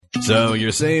So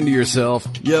you're saying to yourself,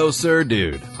 yo, sir,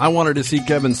 dude, I wanted to see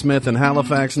Kevin Smith in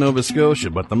Halifax, Nova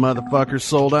Scotia, but the motherfucker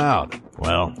sold out.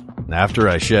 Well, after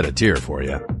I shed a tear for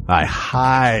you, I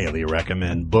highly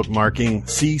recommend bookmarking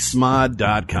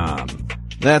csmod.com.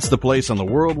 That's the place on the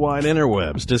worldwide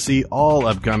interwebs to see all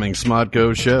upcoming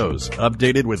Smodco shows,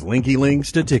 updated with linky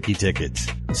links to Tiki Tickets.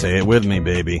 Say it with me,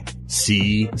 baby.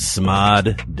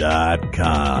 csmod.com.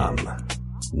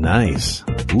 Nice.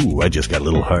 Ooh, I just got a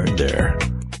little hard there.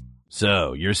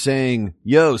 So, you're saying,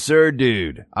 yo, sir,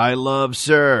 dude, I love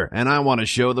sir, and I want to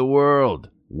show the world.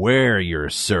 Wear your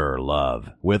sir love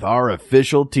with our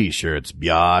official t-shirts,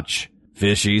 biatch.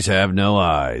 Fishies have no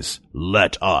eyes.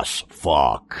 Let us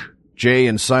fuck. Jay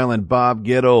and Silent Bob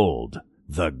get old.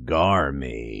 The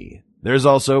Garmy. There's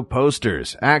also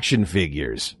posters, action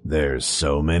figures. There's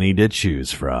so many to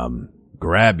choose from.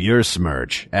 Grab your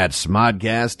smerch at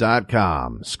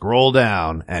smodcast.com. Scroll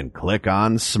down and click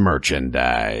on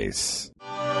Smerchandise.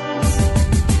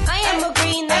 I am a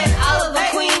green man, Oliver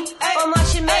Queen. A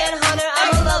Martian manhunter,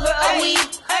 I'm a lover of weed.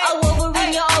 A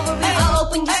Wolverine, your ovaries, I'll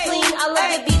open your spleen. I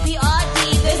love the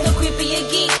BPRD, there's no creepier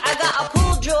geek. I got a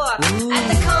pool drawer at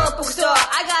the comic book store.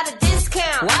 I got a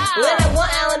discount when I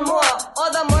want Alan Moore. Or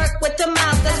the Merc with the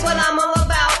mouth, that's what I'm all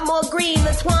about. More green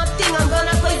than Swamp Thing, I'm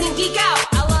gonna blaze and geek out.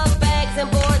 I love bags and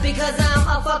boards because I'm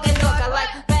a fucking dork. I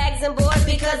like bags and boards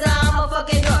because I'm a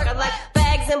fucking dork. I like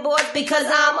bags and boards because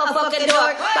I'm a fucking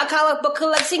dork. My comic book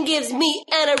collection gives me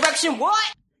an erection.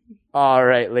 What? All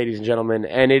right, ladies and gentlemen,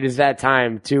 and it is that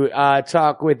time to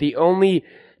talk with the only,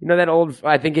 you know that old,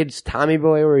 I think it's Tommy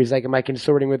Boy, where he's like, am I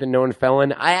consorting with a known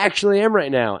felon? I actually am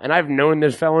right now, and I've known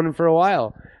this felon for a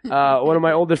while. One of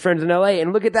my oldest friends in LA,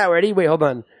 and look at that, ready? Wait, hold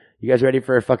on. You guys ready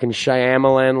for a fucking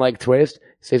Shyamalan-like twist?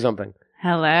 Say something.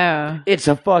 Hello. It's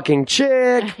a fucking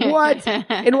chick. What?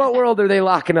 In what world are they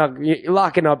locking up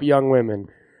young women?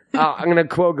 I'm gonna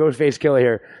quote Ghostface Killer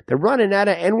here. They're running out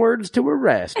of N-words to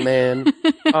arrest, man.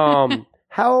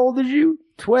 How old is you?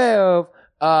 12.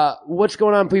 What's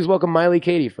going on? Please welcome Miley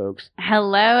Katie, folks.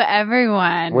 Hello,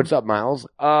 everyone. What's up, Miles?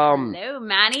 Hello,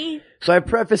 Maddie. So I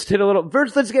prefaced it a little.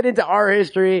 First, let's get into our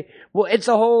history. Well, it's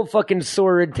a whole fucking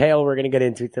sordid tale we're gonna get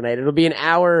into tonight. It'll be an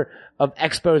hour of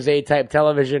expose type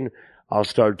television. I'll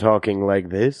start talking like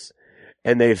this.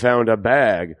 And they found a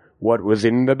bag. What was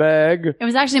in the bag? It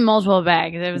was actually multiple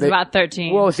bags. It was about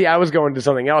 13. Well, see, I was going to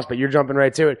something else, but you're jumping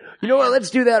right to it. You know what? Let's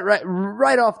do that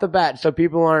right off the bat so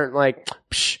people aren't like,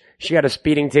 psh, she got a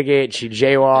speeding ticket, she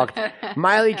jaywalked.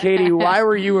 Miley Katie, why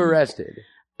were you arrested?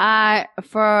 The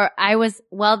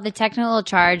technical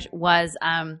charge was,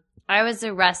 I was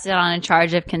arrested on a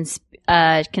charge of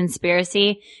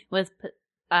conspiracy with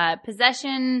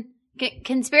possession.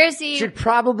 Conspiracy should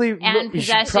probably and you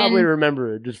possession. should probably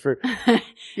remember it just for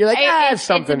you're like it's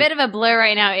something. It's a bit of a blur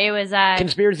right now. It was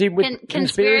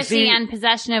conspiracy and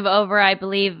possession of over, I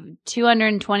believe,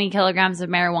 220 kilograms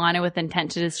of marijuana with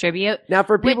intent to distribute. Now,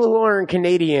 for people who aren't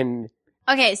Canadian,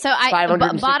 okay, so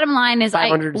bottom line is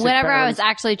whatever I was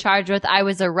actually charged with, I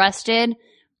was arrested.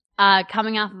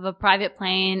 Coming off of a private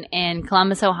plane in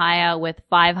Columbus, Ohio, with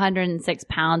 506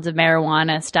 pounds of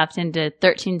marijuana stuffed into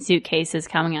 13 suitcases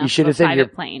coming off of a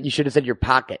private plane. You should have said your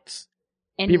pockets.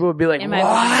 People would be like,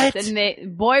 what?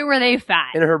 And boy, were they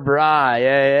fat. In her bra,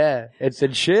 yeah. It's a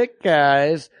chick,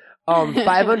 guys.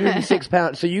 506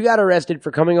 pounds. So you got arrested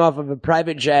for coming off of a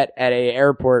private jet at a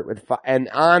airport and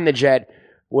on the jet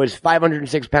was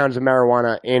 506 pounds of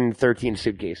marijuana in 13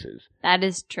 suitcases. That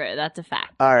is true. That's a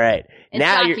fact. All right. It's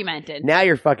documented. Now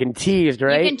you're fucking teased,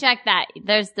 right? You can check that.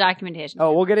 There's documentation.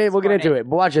 Oh, we'll get into it.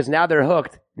 But watch this. Now they're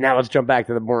hooked. Now let's jump back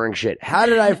to the boring shit. How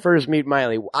did I first meet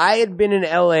Miley? I had been in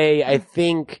LA, I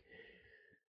think,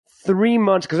 3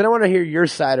 months, because I don't want to hear your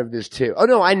side of this too. Oh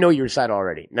no, I know your side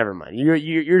already. Never mind.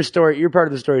 Your story, your part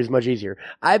of the story is much easier.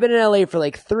 I've been in LA for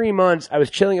like 3 months. I was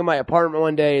chilling in my apartment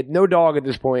one day. No dog at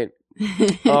this point.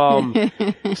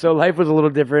 So life was a little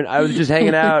different. I was just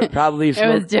hanging out, probably. It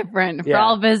was different for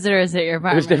all visitors at your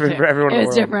apartment. It was different for everyone. It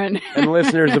was different, and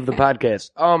listeners of the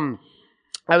podcast.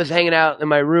 I was hanging out in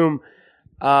my room,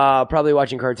 probably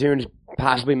watching cartoons,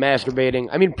 possibly masturbating.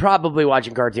 I mean, probably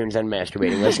watching cartoons and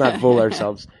masturbating. Let's not fool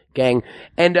ourselves, gang.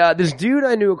 And this dude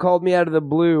I knew called me out of the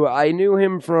blue. I knew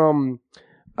him from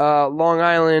Long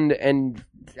Island, and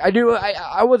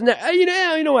I wasn't, you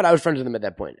know what? I was friends with him at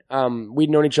that point. We'd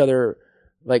known each other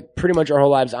like pretty much our whole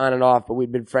lives on and off, but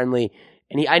we'd been friendly.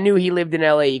 And I knew he lived in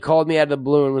LA. He called me out of the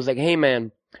blue and was like, hey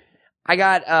man, I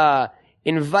got,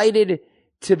 invited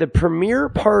to the premiere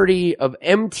party of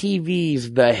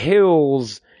MTV's The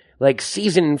Hills, like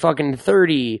season fucking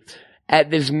 30. at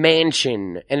this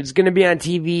mansion, and it's gonna be on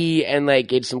TV, and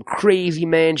like it's some crazy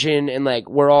mansion, and like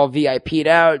we're all VIP'd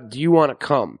out. Do you want to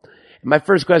come? And my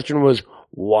first question was,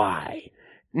 why?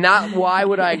 Not why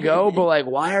would I go, but like,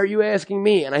 why are you asking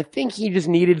me? And I think he just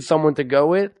needed someone to go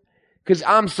with, because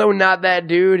I'm so not that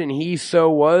dude, and he so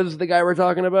was the guy we're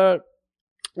talking about.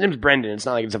 His name's Brendan. It's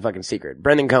not like it's a fucking secret.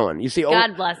 Brendan Cohen. You see,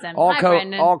 God bless him. All, Hi,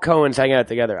 Brendan. all Cohens hang out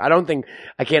together. I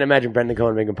can't imagine Brendan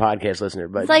Cohen being a podcast listener,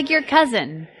 but it's like your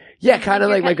cousin. yeah, kind of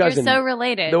like my cousin. You're so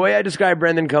related. The way I describe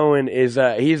Brendan Cohen is,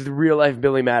 he's the real life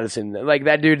Billy Madison. Like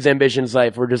that dude's ambitions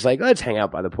life. We're just like, let's hang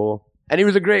out by the pool. And he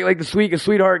was a great, like a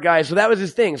sweetheart guy. So that was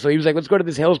his thing. So he was like, let's go to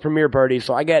this Hills premiere party.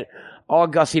 So I get all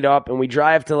gussied up and we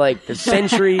drive to like the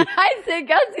Century. I say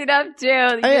gussied up too.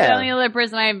 You're the only other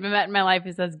person I've met in my life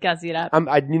who says gussied up.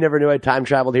 You never knew I time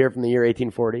traveled here from the year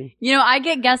 1840. You know, I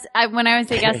get when I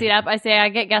say gussied up, I say I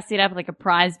get gussied up like a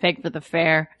prize pick for the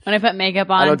fair. When I put makeup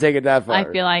on, I don't take it that far.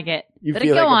 I feel like it. You but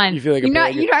feel go like on. You feel like you're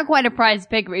not quite a prize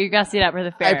pick, but you're gussied up for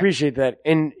the fair. I appreciate that.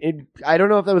 And I don't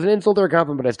know if that was an insult or a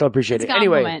compliment, but I still appreciate it.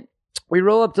 Anyway. We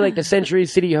roll up to like the Century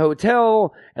City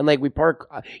Hotel and like we park.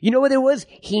 You know what it was?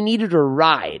 He needed a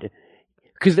ride.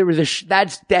 Because there was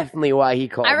that's definitely why he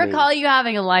called me. I recall you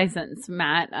having a license,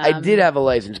 Matt. I did have a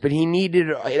license, but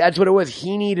that's what it was.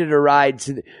 He needed a ride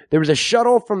there was a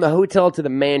shuttle from the hotel to the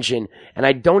mansion, and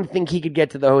I don't think he could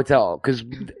get to the hotel, because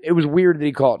it was weird that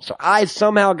he called. So I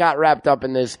somehow got wrapped up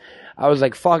in this. I was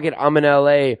like, fuck it, I'm in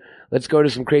LA. Let's go to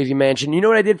some crazy mansion. You know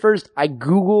what I did first? I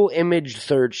Google image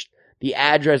searched the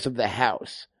address of the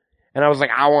house. And I was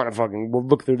like, I want to fucking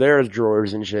look through their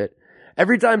drawers and shit.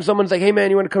 Every time someone's like, hey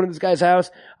man, you want to come to this guy's house?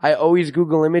 I always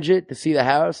Google image it to see the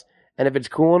house. And if it's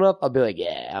cool enough, I'll be like,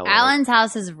 yeah. Alan's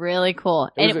house is really cool.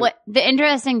 And the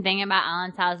interesting thing about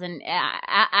Alan's house, and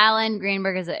Alan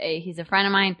Greenberg he's a friend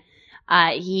of mine.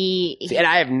 And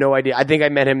I have no idea. I think I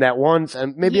met him that once,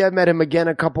 and maybe I've met him again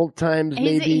a couple times.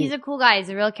 He's a cool guy. He's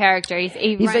a real character. He's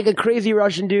like a crazy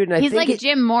Russian dude, and he's like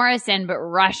Jim Morrison but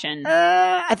Russian.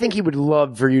 I think he would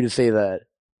love for you to say that.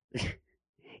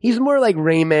 He's more like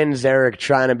Ray Manzarek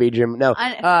trying to be Jim. No,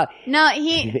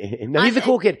 he's a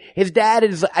cool kid.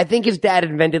 I think his dad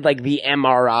invented like the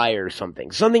MRI or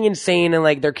something insane, and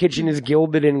like their kitchen is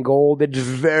gilded in gold. It's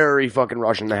very fucking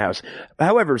Russian, the house.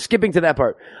 However, skipping to that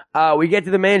part, we get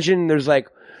to the mansion. There's like,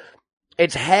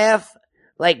 it's half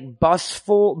like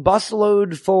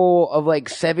busload full of like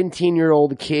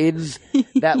 17-year-old kids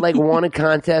that like won a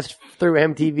contest through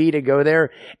MTV to go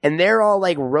there, and they're all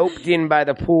like roped in by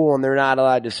the pool and they're not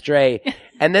allowed to stray.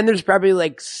 And then there's probably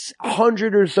like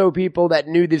 100 or so people that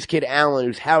knew this kid Alan,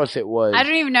 whose house it was. I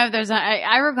don't even know if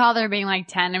I recall there being like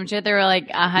 10 and shit. There were like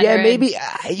 100. Yeah, maybe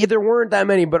there weren't that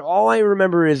many, but all I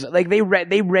remember is like they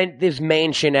rent this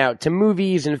mansion out to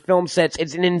movies and film sets.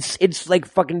 It's like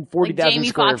fucking 40,000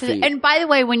 square feet. And by the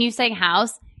way, when you say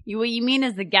house, what you mean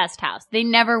is the guest house. They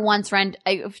never once rent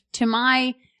to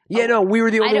my. Yeah, no, we were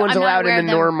the only ones allowed in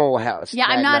the normal house. Yeah,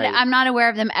 I'm not aware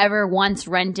of them ever once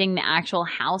renting the actual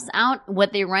house out.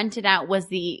 What they rented out was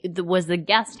the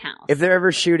guest house. If they're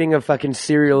ever shooting a fucking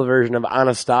serial version of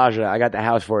Anastasia, I got the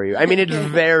house for you. I mean,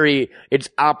 it's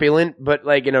opulent, but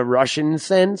like in a Russian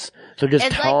sense. So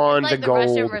just tons of gold.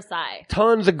 It's like the Russian Versailles.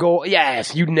 Tons of gold.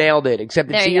 Yes, you nailed it.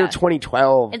 Except it's the year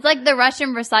 2012. It's like the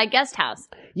Russian Versailles guest house.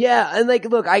 Yeah, and like,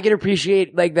 look, I can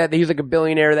appreciate like that he's like a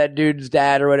billionaire, that dude's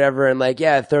dad or whatever, and like,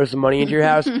 yeah, throw some money into your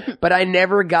house. But I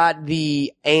never got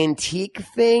the antique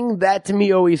thing. That to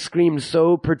me always screams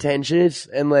so pretentious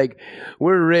and like,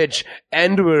 we're rich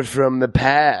and we're from the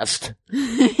past.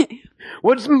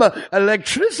 What's my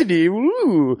electricity?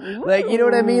 Ooh. Like, you know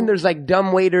what I mean? There's like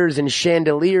dumb waiters and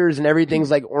chandeliers and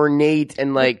everything's like ornate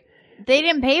and like. They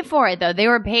didn't pay for it though. They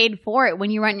were paid for it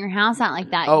when you rent your house out like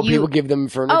that. Oh, people give them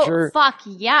furniture? Oh, fuck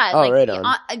yeah. Oh, right on.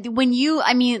 When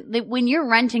you're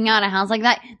renting out a house like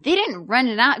that, they didn't rent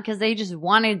it out because they just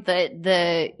wanted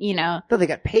the. No, they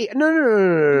got paid.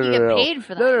 No. You get paid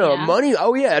for that. No. Money.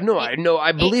 Oh yeah. No, I know.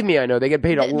 Believe me, I know. They get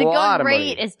paid a lot of money. The going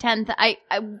rate is 10.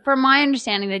 From my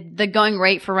understanding, the going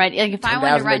rate for rent, like if I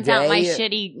wanted to rent out my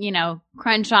shitty,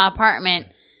 Crenshaw apartment.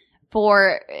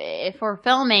 For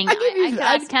filming, I could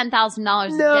ask $10,000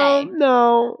 a day.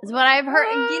 No. Is what I've heard.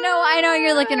 I know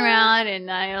you're looking around, and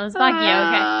I was fuck you. Okay,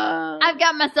 I've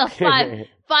got myself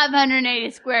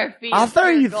 580 square feet. I'll throw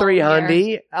you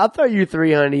 $300. I'll throw you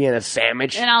 $300 and a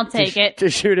sandwich, and I'll take it to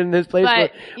shoot in this place.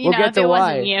 But we'll get if to it why.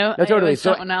 Wasn't you, no, totally. It was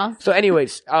someone else. So,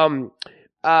 anyways, I'm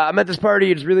at this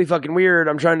party. It's really fucking weird.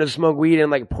 I'm trying to smoke weed in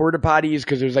like porta potties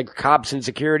because there's like cops and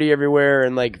security everywhere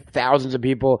and like thousands of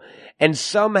people. And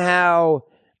somehow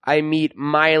I meet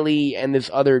Miley and this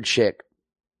other chick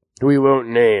who we won't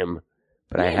name.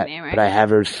 But I have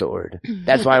her sword.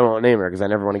 That's why I won't name her, because I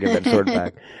never want to give that sword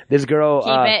back. This girl,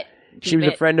 she was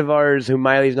a friend of ours who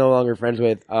Miley's no longer friends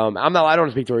with. I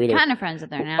don't speak to her either. Kind of friends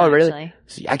with her now. Oh, really? Actually.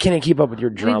 See, I can't keep up with your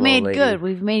drama.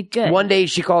 We've made good. One day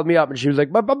she called me up and she was like,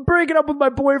 I'm breaking up with my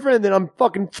boyfriend and I'm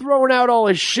fucking throwing out all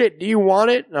his shit. Do you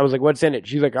want it? And I was like, what's in it?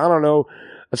 She's like, I don't know.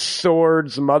 A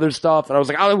sword, some other stuff. And I was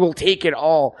like, I will take it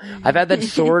all. I've had that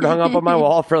sword hung up on my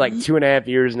wall for like 2.5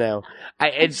 years now.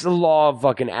 It's the law of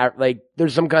fucking,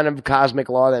 there's some kind of cosmic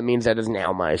law that means that is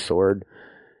now my sword.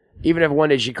 Even if one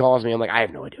day she calls me, I'm like, I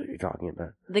have no idea what you're talking about.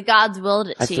 The gods willed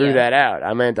it to you. I threw that out.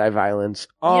 I'm anti-violence.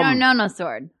 You don't know no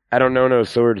sword. I don't know no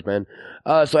swords, man.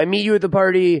 So I meet you at the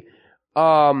party.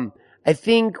 I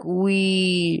think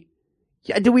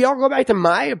did we all go back to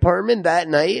my apartment that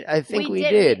night? I think we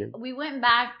did. We went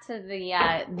back to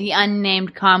the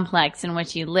unnamed complex in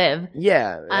which you live.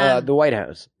 Yeah, the White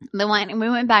House. We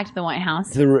went back to the White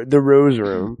House. The Rose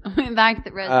Room. We went back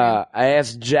to the Rose Room. I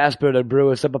asked Jasper to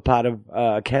brew us up a pot of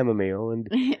chamomile,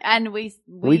 and we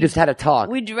just had a talk.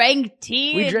 We drank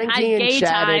tea. We drank tea and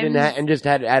chatted and just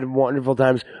had wonderful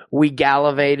times. We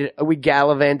gallivanted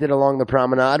along the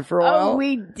promenade for a while. Oh,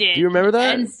 we did. Do you remember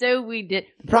that? And so we did.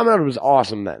 The promenade was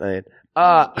awesome that night.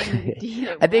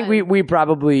 I think we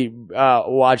probably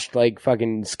watched like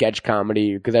fucking sketch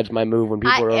comedy because that's my move when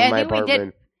people are over my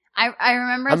apartment. I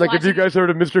remember. I'm like, have you guys heard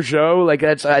of Mr. Show? Like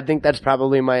I think that's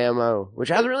probably my MO, which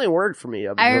hasn't really worked for me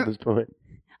up until this point.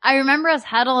 I remember us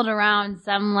huddled around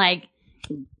some like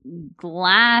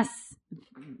glass,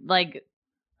 like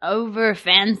over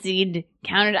fancied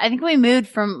counter. I think we moved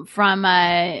from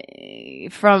my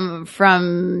apartment,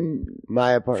 from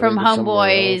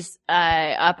Homeboy's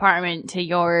apartment to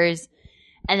yours,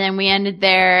 and then we ended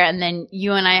there, and then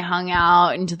you and I hung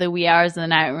out into the wee hours of the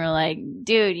night, and we were like,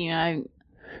 dude,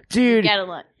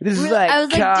 this is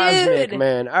like cosmic,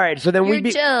 man. All right, so then we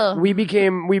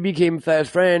became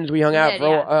fast friends. We hung out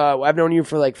for. I've known you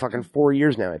for like fucking 4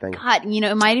 years now, I think. God,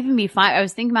 it might even be 5. I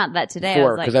was thinking about that today.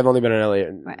 4, because I've only been in LA.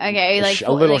 Okay, like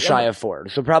a little shy of 4.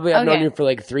 So probably I've known you for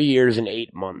like 3 years and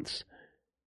 8 months.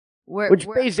 Which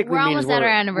basically means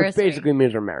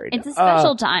we're married. It's a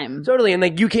special time. Totally, and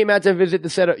like you came out to visit the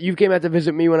setup. You came out to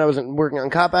visit me when I was working on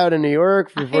Cop Out in New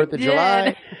York for 4th of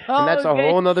July, and that's a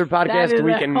whole other podcast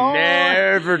we can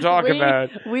never talk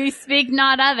about. We speak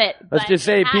not of it. Let's just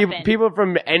say people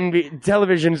from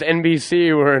television's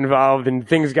NBC were involved, and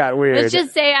things got weird. Let's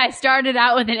just say I started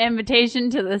out with an invitation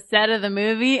to the set of the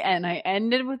movie, and I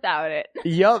ended without it.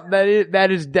 Yup,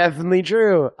 that is definitely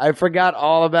true. I forgot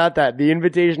all about that. The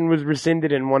invitation was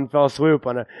rescinded in one fell swoop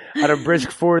on a brisk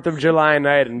 4th of July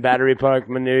night in Battery Park,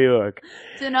 New York.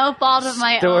 To no fault of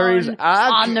my own.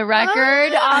 On the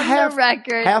record.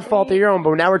 Half fault of your own,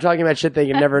 but now we're talking about shit that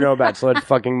you never know about, so let's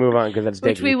fucking move on, because that's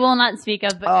dicky. Which we will not speak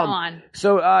of, but go on.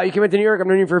 So, you came into New York, I've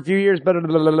known you for a few years,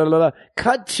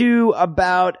 cut to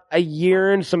about a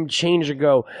year and some change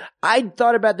ago. I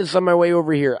thought about this on my way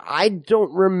over here. I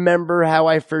don't remember how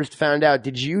I first found out.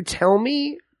 Did you tell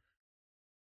me?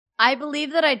 I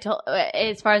believe that I told,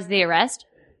 as far as the arrest?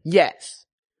 Yes.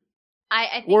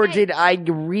 I think did I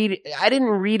read it? I didn't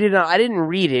read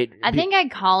it. I think I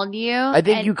called you. I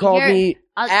think you called me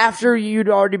after you'd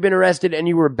already been arrested and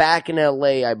you were back in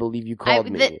LA. I believe you called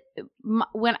me.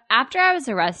 After I was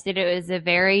arrested, it was a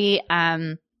very,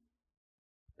 it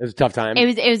was a tough time. It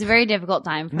was a very difficult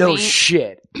time for me. No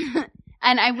shit.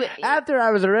 And after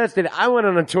I was arrested, I went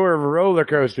on a tour of roller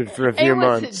coasters for a few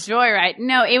months. It was a joyride.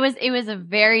 No, it was a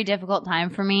very difficult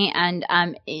time for me. And,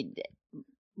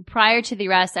 prior to the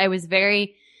arrest, I was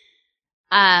very,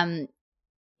 what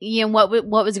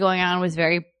was going on was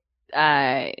very,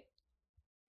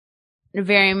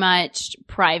 very much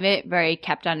private, very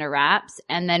kept under wraps.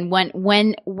 And then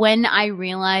when I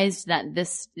realized that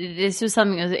this was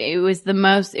something, it was the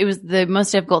most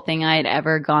difficult thing I had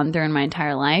ever gone through in my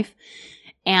entire life.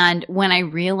 And when I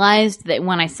realized that,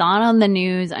 when I saw it on the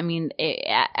news, I mean,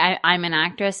 I'm an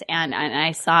actress, and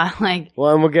I saw like.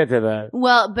 Well, and we'll get to that.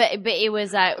 Well, but it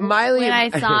was Miley. When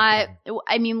I saw it.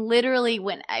 I mean, literally,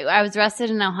 when I was arrested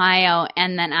in Ohio,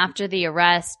 and then after the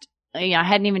arrest, I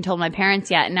hadn't even told my parents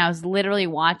yet, and I was literally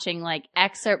watching like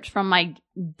excerpts from my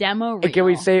demo reel. Can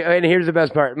we say? And here's the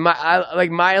best part: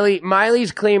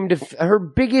 Miley's claim to her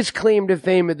biggest claim to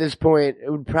fame at this point, it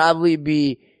would probably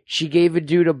be. She gave a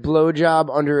dude a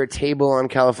blowjob under a table on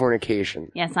Californication.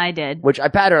 Yes, I did. Which I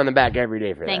pat her on the back every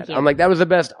day for that. Thank you. I'm like, that was the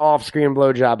best off-screen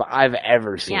blowjob I've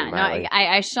ever seen. Yeah, no,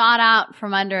 I shot out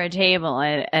from under a table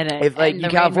at a. If like you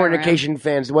Californication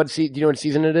fans, do you know what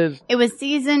season it is? It was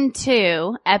season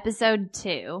 2, episode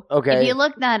 2. Okay. If you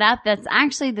look that up, that's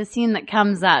actually the scene that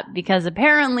comes up, because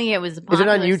apparently it was a popular Is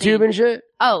it on YouTube scene. and shit?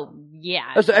 Oh,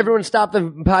 Yeah. So everyone stop the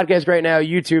podcast right now,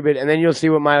 YouTube it, and then you'll see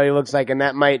what Miley looks like, and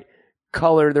that might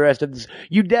color the rest of this.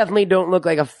 You definitely don't look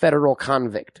like a federal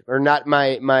convict, or not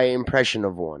my impression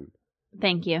of one.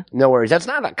 Thank you. No worries. That's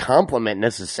not a compliment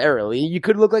necessarily. You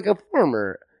could look like a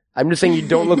farmer. I'm just saying you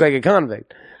don't look like a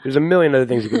convict. There's a million other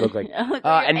things you could look like.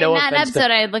 And no offense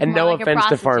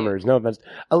to farmers. No offense.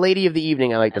 A lady of the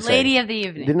evening, I like to say. Lady of the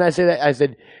evening. Didn't I say that? I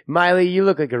said, Miley, you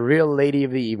look like a real lady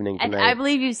of the evening tonight. I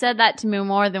believe you said that to me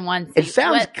more than once. It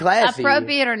sounds classy.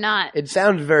 Appropriate or not. It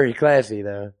sounds very classy,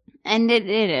 though. And it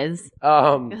is.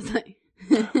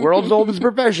 World's oldest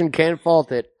profession, can't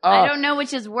fault it. I don't know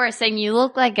which is worse, saying you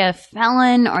look like a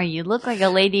felon or you look like a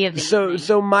lady of the evening.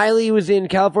 So Miley was in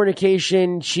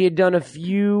Californication. She had done a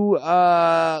few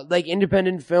like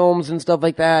independent films and stuff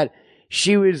like that.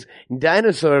 She was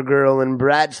Dinosaur Girl in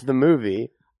Bratz the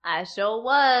movie. I sure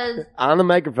was. On the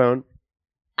microphone.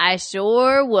 I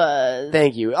sure was.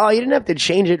 Thank you. Oh, you didn't have to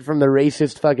change it from the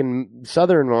racist fucking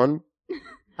Southern one.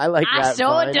 I like that. I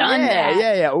sure done that.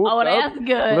 Yeah. Ooh, that's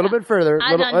good. A little bit further.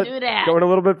 I done do that. Going a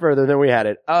little bit further, then we had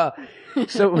it.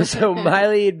 So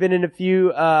Miley had been in a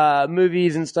few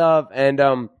movies and stuff,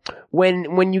 and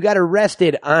when you got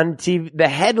arrested on TV, the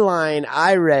headline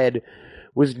I read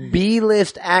was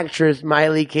B-list actress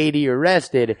Miley Katie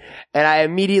arrested, and I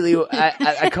immediately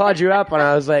I called you up and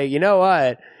I was like, you know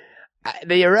what?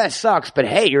 The arrest sucks, but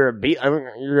hey, you're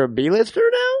a B-lister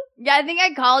now? Yeah, I think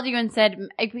I called you and said,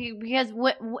 because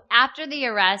after the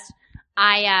arrest,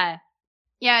 like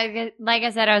I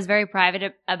said, I was very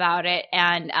private about it,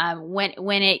 and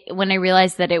when I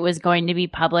realized that it was going to be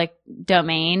public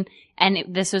domain, and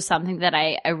this was something that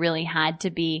I really had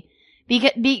to be,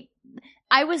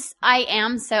 I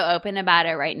am so open about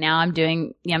it right now. I'm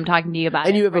talking to you about it.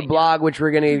 And you have a blog, which we're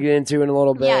going to get into in a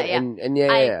little bit.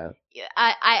 Yeah.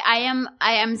 I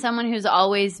am someone who's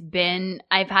always been,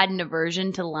 I've had an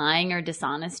aversion to lying or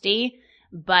dishonesty,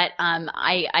 but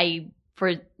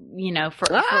for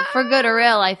good or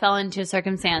ill, I fell into a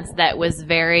circumstance that was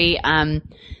very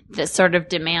that sort of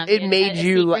demanded. It made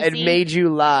you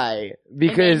lie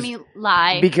because it made me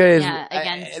lie because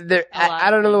I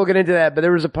don't know that we'll get into that, but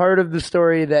there was a part of the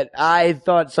story that I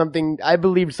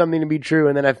believed something to be true,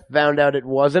 and then I found out it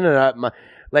wasn't, and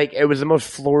it was the most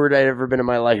floored I'd ever been in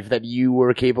my life that you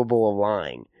were capable of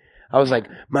lying. I was like,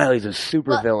 Miley's a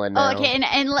super villain now. Okay,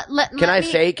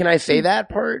 can I say that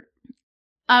part?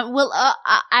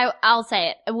 I'll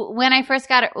say it. When I first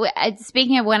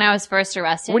speaking of when I was first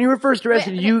arrested. When you were first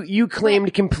arrested, you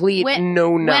claimed complete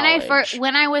no knowledge.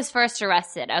 When I was first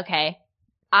arrested, okay,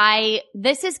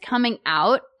 this is coming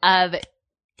out of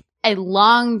a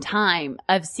long time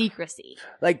of secrecy.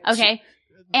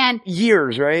 And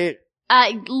years, right?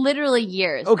 Literally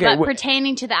years. Okay, but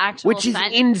pertaining to the actual which is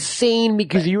insane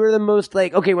because you were the most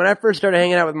when I first started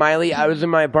hanging out with Miley, I was in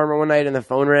my apartment one night and the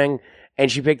phone rang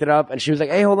and she picked it up and she was like,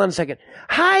 hey, hold on a second.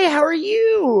 Hi, how are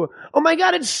you? Oh my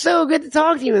God, it's so good to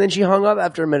talk to you. And then she hung up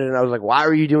after a minute and I was like, why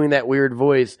are you doing that weird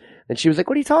voice? And she was like,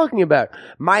 what are you talking about?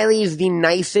 Miley is the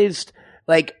nicest,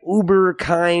 uber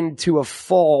kind to a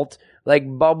fault,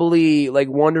 bubbly,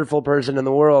 wonderful person in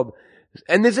the world.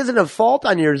 And this isn't a fault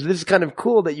on yours. This is kind of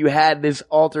cool that you had this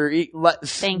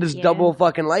double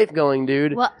fucking life going,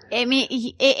 dude. Well, I mean,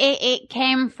 it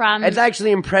came from. It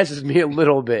actually impresses me a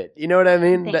little bit. You know what I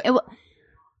mean?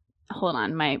 Hold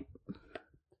on,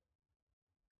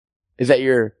 Is that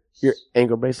your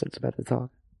ankle bracelet's about to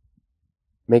talk?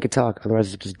 Make it talk,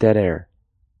 otherwise it's just dead air.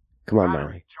 Come on,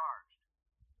 Miley.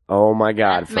 Oh my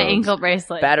God, that's my ankle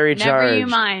bracelet. Battery charged. Never you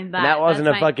mind that. And that wasn't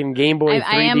a fucking Game Boy 3D DS.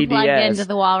 I am plugged into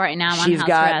the wall right now. She's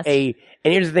got and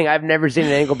here's the thing, I've never seen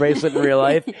an ankle bracelet in real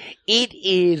life. It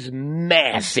is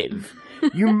massive.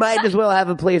 You might as well have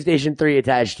a PlayStation 3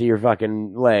 attached to your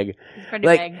fucking leg. It's pretty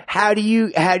big. How do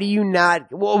you not?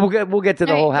 Well, we'll get to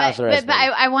the whole house arrest. But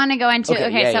I want to go into.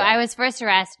 Okay, I was first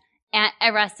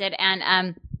arrested,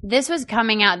 and this was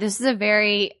coming out. This is a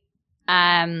very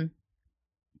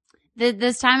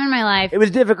this time in my life. It was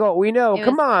difficult. We know.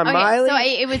 Come on, Miley. So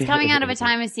it was coming out of a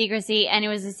time of secrecy, and it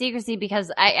was a secrecy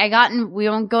because we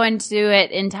won't go into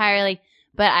it entirely,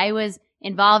 but I was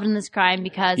involved in this crime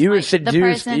because you were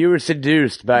seduced. You were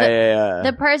seduced by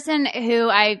the person who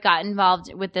I got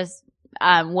involved with this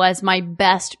was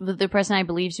the person I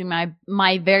believed to be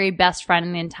my very best friend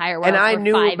in the entire world. And I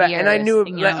knew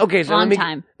okay, so let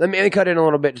me cut in a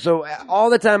little bit. So all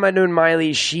the time I knew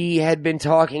Miley, she had been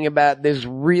talking about this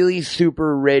really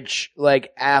super rich,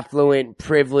 affluent,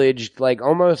 privileged,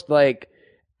 almost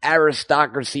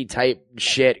aristocracy type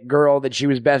shit girl that she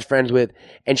was best friends with.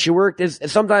 And she worked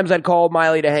sometimes I'd call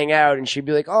Miley to hang out and she'd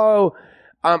be like, oh,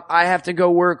 I have to go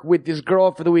work with this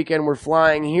girl for the weekend. We're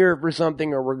flying here for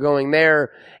something or we're going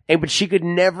there. But she could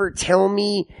never tell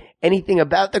me anything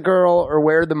about the girl or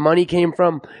where the money came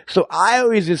from. So I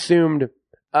always assumed,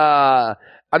 I'm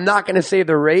not going to say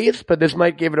the race, but this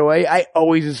might give it away. I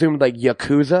always assumed like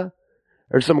Yakuza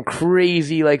or some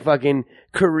crazy like fucking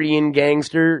Korean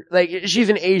gangster. Like she's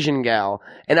an Asian gal.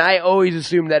 And I always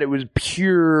assumed that it was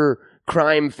pure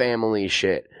crime family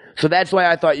shit. So that's why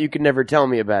I thought you could never tell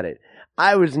me about it.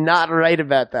 I was not right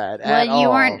about that. Well, you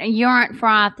weren't far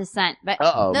off the scent, but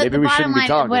maybe we shouldn't be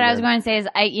talking. What I was going to say is,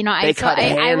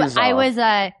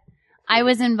 I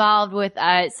was involved with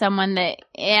someone that,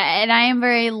 and I am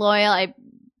very loyal.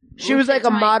 She was like a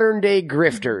modern day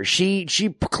grifter. She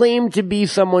claimed to be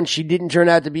someone she didn't turn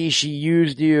out to be. She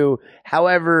used you.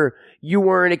 However, you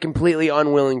weren't a completely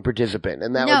unwilling participant,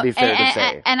 and that would be fair to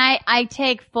say. And I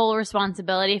take full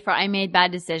responsibility for I made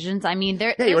bad decisions. I mean,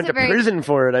 you went to prison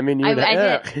for it. I mean, I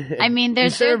did. I mean, you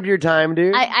served your time,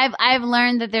 dude. I've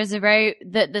learned that there's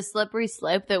the slippery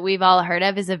slope that we've all heard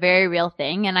of is a very real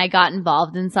thing, and I got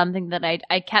involved in something that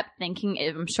I kept thinking,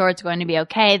 I'm sure it's going to be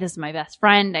okay. This is my best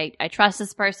friend. I trust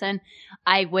this person.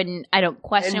 I don't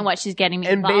question what she's getting me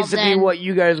involved in. And basically what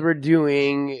you guys were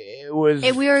doing was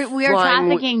we were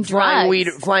trafficking drugs.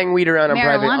 Flying weed around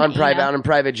on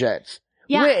private jets.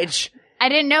 Yeah. Which I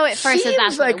didn't know at first that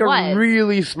that's like what it was. a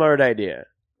really smart idea.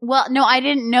 Well, no, I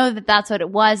didn't know that that's what it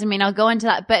was. I mean, I'll go into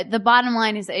that, but the bottom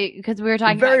line is because we were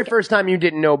talking the very first time you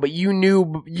didn't know, but you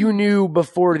knew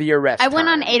before the arrest. I went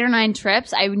on 8 or 9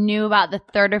 trips. I knew about the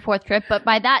 3rd or 4th trip, but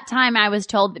by that time I was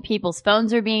told that people's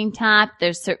phones are being tapped.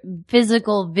 There's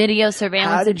physical video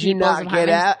surveillance. How did you not get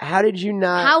out? How did you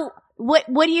not?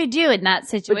 What do you do in that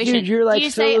situation? But dude, you're like do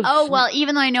you say, oh, well,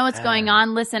 even though I know what's going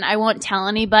on, listen, I won't tell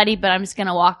anybody, but I'm just going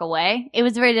to walk away? It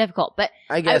was very difficult, but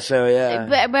I guess so, yeah.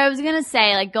 But I was going to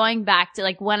say, like, going back to,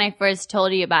 like, when I first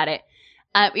told you about it,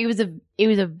 it was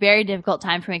a very difficult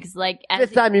time for me because, like,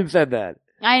 fifth time you've said that.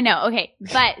 I know. Okay.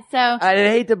 But so I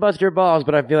hate to bust your balls,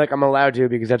 but I feel like I'm allowed to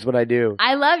because that's what I do.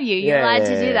 I love you. You're allowed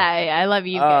to do that. I love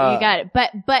you. You got it.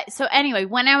 But so anyway,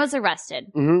 when I was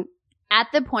arrested, at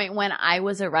the point when I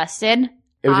was arrested,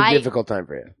 it was a difficult time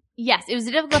for you. Yes, it was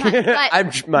a difficult time. But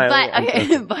I'm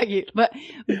smiling. But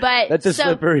that's a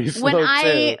slippery slope when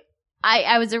too.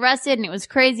 I was arrested and it was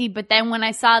crazy, but then when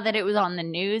I saw that it was on the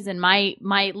news and my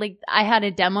like I had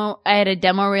a demo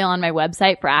reel on my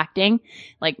website for acting,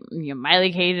 like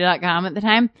MileyKatie.com at the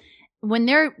time. When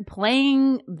they're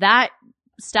playing that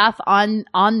stuff on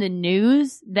the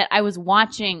news that I was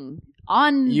watching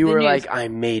on the news. You were like, I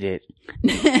made it.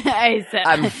 I said,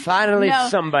 I'm finally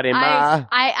somebody, ma.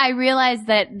 I realized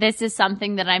that this is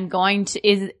something that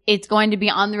it's going to be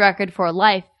on the record for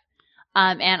life.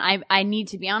 And I need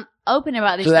to be open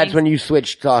about these things. So that's when you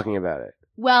switched talking about it.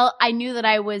 Well, I knew that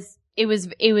it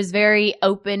was very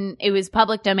open. It was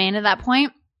public domain at that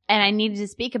point, and I needed to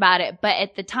speak about it. But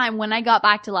at the time when I got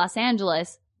back to Los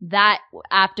Angeles, that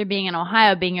after being in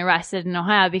Ohio, being arrested in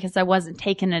Ohio because I wasn't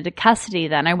taken into custody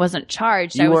then. I wasn't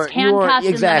charged. I was handcuffed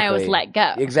and then I was let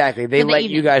go. Exactly. They let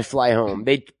you guys fly home.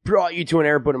 They brought you to an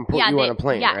airport and put you on a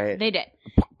plane, right? Yeah, they did.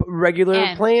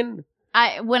 Regular plane?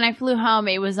 When I flew home,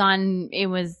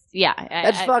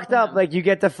 that's fucked up. Like, you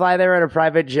get to fly there on a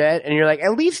private jet, and you're like,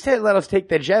 at least let us take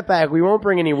the jet back. We won't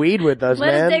bring any weed with us, man.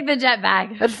 Let us take the jet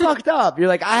back. That's fucked up. You're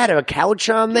like, I had a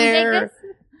couch on there.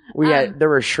 There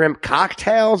were shrimp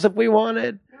cocktails if we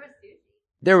wanted.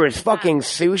 There was fucking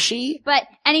sushi. But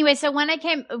anyway, so when I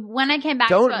came back,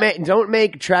 don't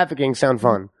make trafficking sound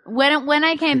fun. When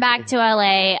I came back to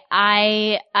LA,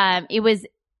 it was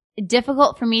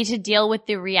difficult for me to deal with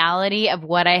the reality of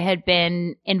what I had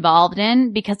been involved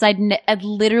in because I'd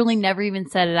literally never even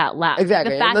said it out loud.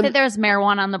 Exactly. The fact that there was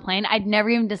marijuana on the plane, I'd never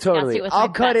even discussed it with I'll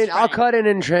cut in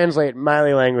and translate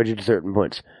Miley language at certain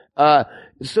points.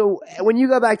 So when you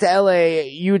got back to LA,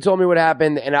 you told me what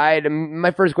happened, and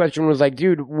my first question was like,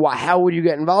 dude, how would you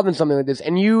get involved in something like this?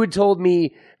 And you had told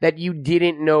me that you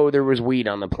didn't know there was weed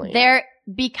on the plane.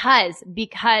 Because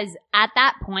at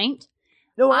that point,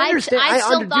 no, I understand. I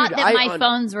still thought that my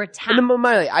phones were tapped.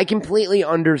 Miley, I completely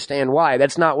understand why.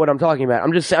 That's not what I'm talking about.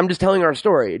 I'm just telling our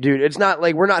story, dude. It's not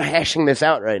like we're not hashing this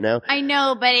out right now. I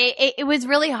know, but it was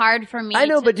really hard for me. I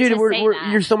know, but dude,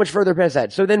 you're so much further past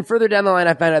that. So then further down the line,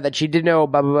 I found out that she did know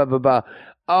blah blah blah blah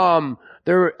blah.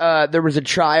 There was a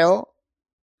trial.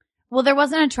 Well, there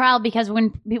wasn't a trial because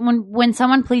when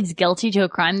someone pleads guilty to a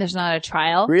crime, there's not a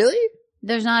trial. Really?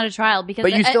 There's not a trial because.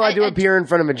 But you still have to appear in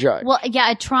front of a judge. Well,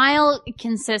 yeah, a trial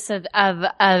consists of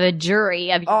a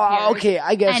jury of your peers. Okay,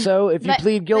 I guess so. If you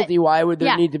plead guilty, why would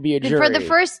there need to be a jury? For the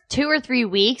first 2 or 3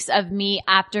 weeks of me,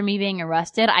 after me being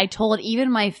arrested, I told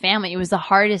even my family it was the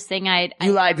hardest thing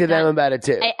You lied to them about it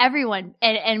too. Everyone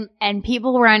and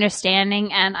people were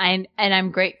understanding, and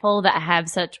I'm grateful that I have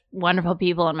such wonderful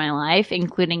people in my life,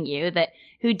 including you,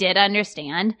 who did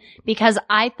understand, because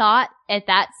I thought at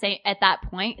that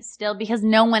point still, because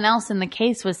no one else in the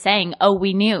case was saying, "Oh,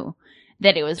 we knew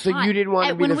that it was." So pot. You didn't want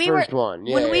to be the first one.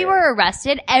 When we were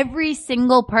arrested, every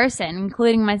single person,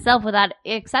 including myself without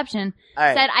exception,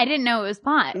 said I didn't know it was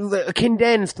pot.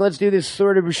 Condensed. Let's do this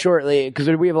sort of shortly because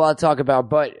we have a lot to talk about.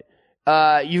 But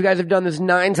you guys have done this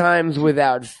 9 times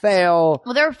without fail.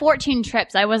 Well, there were 14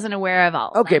 trips. I wasn't aware of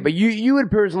all. Okay, but you had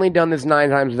personally done this 9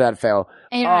 times without fail.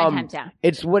 8 or 9 times, yeah.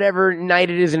 It's whatever night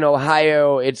it is in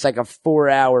Ohio. It's like a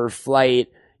 4-hour flight.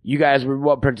 You guys were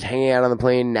hanging out on the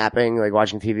plane, napping, like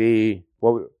watching TV.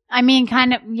 I mean,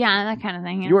 kind of, yeah, that kind of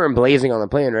thing. Yeah. You weren't blazing on the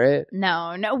plane, right?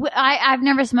 No. I've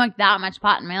never smoked that much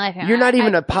pot in my life. You're not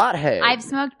even a pothead. I've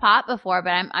smoked pot before,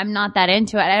 but I'm not that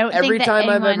into it. I don't Every think time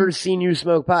I've ever seen you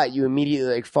smoke pot, you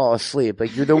immediately like fall asleep.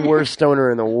 Like you're the worst stoner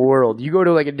in the world. You go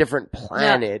to like a different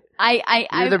planet. You're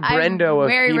the Brendo of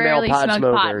very female rarely pot smoked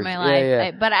smokers. Pot in my life.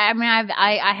 Yeah. But I mean,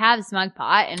 I have smoked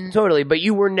pot and totally. But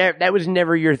you were that was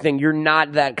never your thing. You're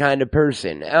not that kind of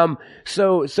person.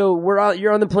 So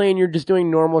you're on the plane. You're just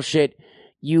doing normal shit.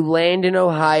 You land in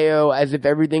Ohio as if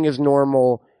everything is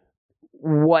normal.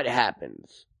 What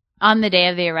happens? On the day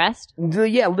of the arrest?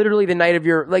 Yeah, literally the night of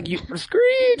your,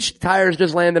 screech, tires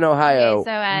just land in Ohio.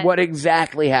 Okay, so, what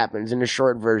exactly happens in a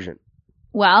short version?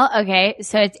 Well, okay,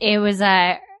 so it was,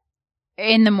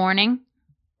 in the morning.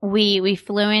 We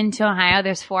flew into Ohio.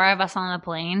 There's 4 of us on the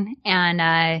plane,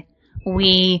 and,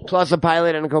 Plus a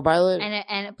pilot and a co-pilot?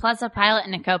 And plus a pilot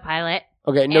and a co-pilot.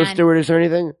 Okay, no stewardess or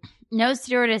anything? No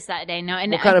stewardess that day, no.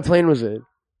 And what kind of plane was it?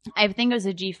 I think it was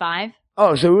a G5.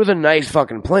 Oh, so it was a nice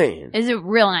fucking plane. It was a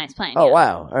real nice plane. Oh, yeah.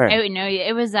 wow. All right.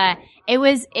 It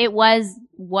was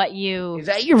what you... Is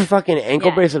that your fucking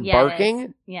ankle bracelet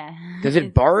barking? Yeah. Does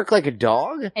it bark like a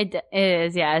dog? It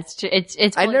is, yeah.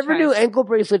 It's I never knew ankle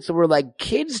bracelets were like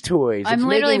kids' toys. I'm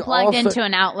literally plugged into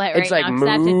an outlet right now because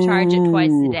I have to charge it twice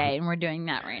a day, and we're doing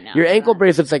that right now. Your ankle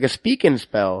bracelet's like a speak and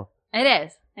spell. It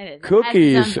is. It is.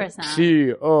 Cookies.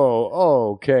 C-O-O-K-I-E,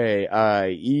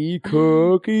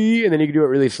 cookie. And then you can do it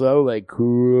really slow, like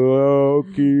cookie.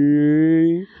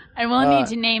 I will need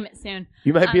to name it soon.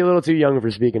 You might be a little too young for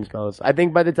speaking spells. I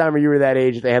think by the time you were that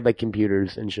age, they had like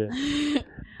computers and shit.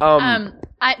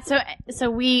 So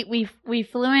we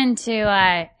flew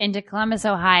into Columbus,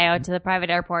 Ohio, to the private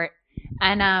airport,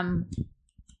 and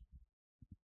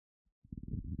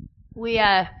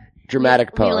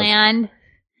dramatic pause.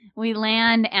 We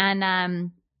land,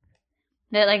 and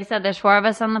like I said, there's 4 of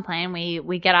us on the plane.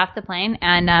 We get off the plane,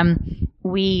 and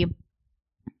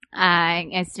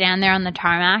I stand there on the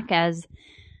tarmac as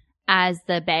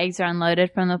the bags are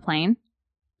unloaded from the plane.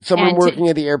 Someone working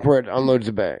at the airport unloads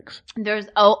the bags. There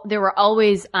were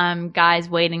always guys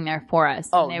waiting there for us.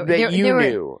 Oh, you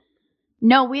knew.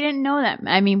 No, we didn't know them.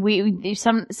 I mean,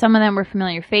 some of them were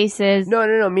familiar faces.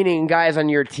 No, meaning guys on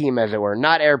your team, as it were,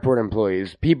 not airport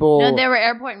employees. People. No, they were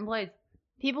airport employees.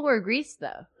 People were greased,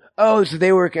 though. Oh, so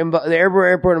they were the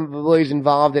airport employees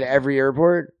involved at every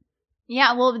airport?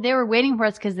 Yeah, well, they were waiting for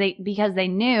us because they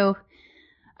knew.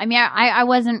 I mean,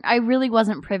 I really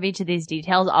wasn't privy to these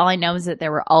details. All I know is that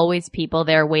there were always people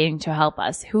there waiting to help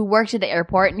us who worked at the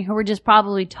airport and who were just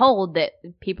probably told that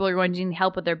people are going to need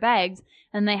help with their bags,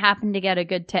 and they happened to get a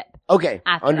good tip. Okay,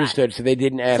 understood. So they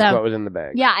didn't ask what was in the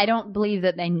bag. Yeah, I don't believe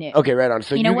that they knew. Okay, right on.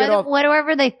 So you get off.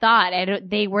 Whatever they thought,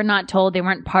 they were not told. They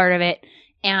weren't part of it,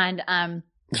 and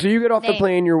So you get off the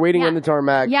plane. You're waiting on the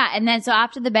tarmac. Yeah, and then so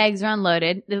after the bags are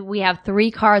unloaded, we have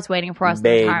 3 cars waiting for us on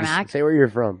the tarmac. Say where you're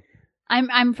from.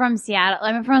 I'm from Seattle.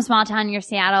 I'm from a small town near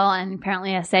Seattle, and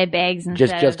apparently I say bags instead.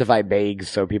 Just justify bags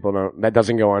so people don't. That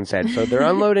doesn't go unsaid. So they're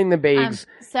unloading the bags.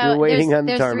 So you're waiting on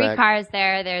the there's tarmac. 3 cars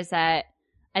there. There's I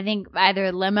think either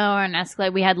a limo or an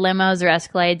Escalade. We had limos or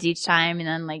Escalades each time, and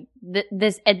then like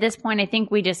at this point, I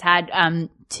think we just had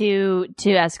two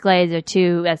Escalades or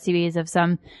 2 SUVs of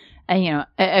some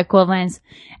equivalents,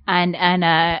 and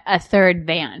a third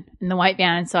van, in the white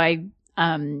van. So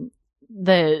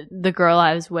the girl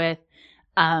I was with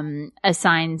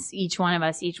assigns each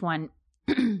one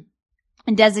and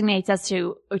designates us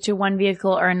to one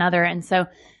vehicle or another. And so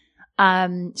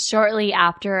shortly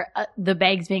after the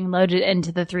bags being loaded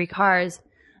into the 3 cars,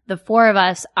 the 4 of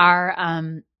us are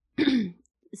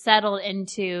settled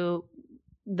into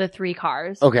the 3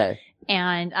 cars. Okay.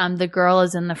 And the girl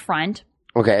is in the front.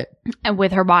 Okay. And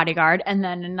with her bodyguard, and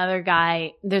then another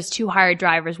guy. There's 2 hired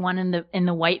drivers, one in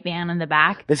the white van in the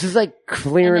back. This is like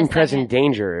clear and present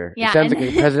danger. Yeah, it sounds like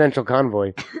a presidential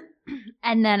convoy.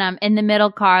 And then in the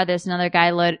middle car, there's another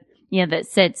guy that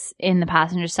sits in the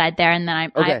passenger side there, and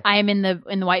then I am in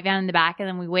the white van in the back, and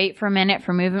then we wait for a minute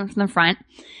for movement from the front,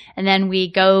 and then we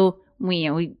go.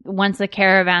 We once the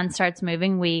caravan starts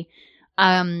moving, we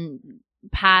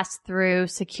pass through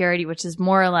security, which is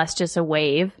more or less just a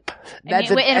wave. In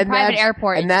a private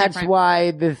airport, and that's different.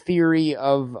 Why the theory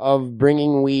of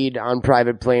bringing weed on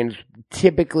private planes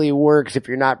typically works if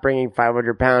you're not bringing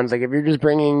 500 pounds. Like if you're just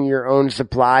bringing your own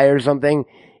supply or something,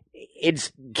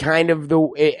 it's kind of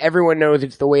everyone knows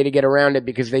it's the way to get around it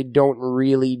because they don't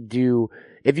really do.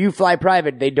 If you fly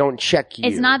private, they don't check you.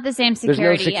 It's not the same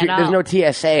security at all. There's no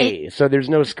TSA, so there's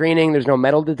no screening, there's no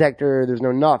metal detector, there's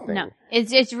no nothing. No,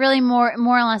 it's really more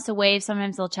or less a wave.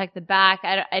 Sometimes they'll check the back.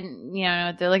 I know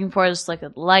what they're looking for. Just look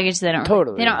at the luggage. They don't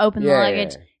open the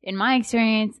luggage. In my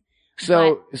experience.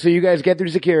 So you guys get through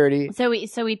security. So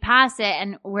we pass it,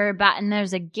 and we're about, and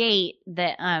there's a gate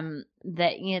that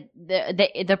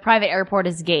the private airport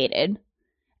is gated,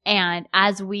 and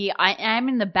I'm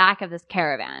in the back of this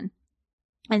caravan.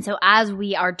 And so as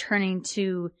we are turning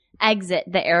to exit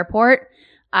the airport,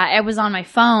 I was on my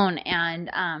phone, and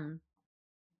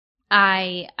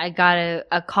I got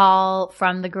a call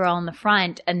from the girl in the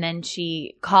front, and then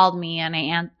she called me, and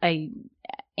I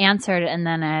answered, and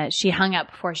then she hung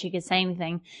up before she could say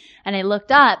anything. And I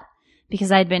looked up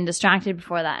because I'd been distracted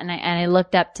before that, and I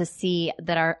looked up to see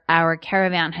that our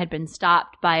caravan had been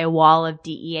stopped by a wall of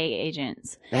DEA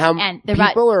agents.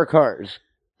 People or cars?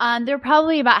 There are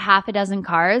probably about half a dozen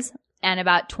cars and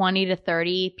about 20 to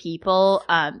 30 people,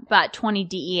 about 20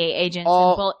 DEA agents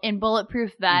in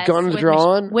bulletproof vests. Guns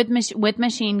drawn? With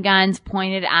machine guns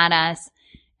pointed at us,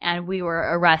 and we were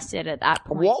arrested at that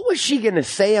point. What was she going to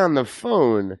say on the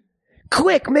phone?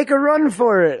 Quick, make a run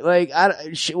for it. Like,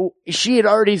 she had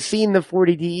already seen the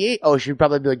 40 DEA. Oh, she'd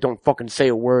probably be like, don't fucking say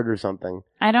a word or something.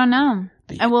 I don't know.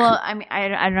 I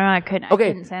don't know. I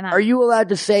couldn't say that. Are you allowed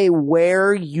to say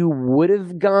where you would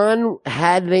have gone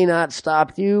had they not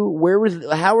stopped you?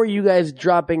 How are you guys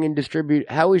dropping and distribute?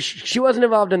 She wasn't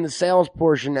involved in the sales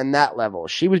portion and that level.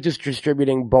 She was just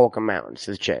distributing bulk amounts,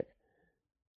 this chick.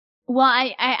 Well,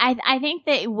 I think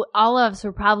that all of us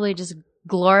were probably just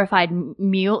glorified drug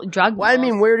mules. Well, I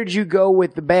mean, where did you go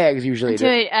with the bags usually? To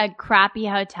a crappy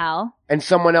hotel. And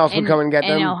someone else would come and get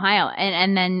them? In Ohio.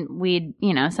 And then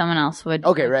someone else would.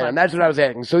 Okay, right. And that's what I was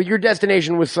asking. So your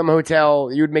destination was some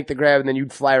hotel, you would make the grab, and then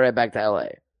you'd fly right back to LA?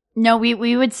 No,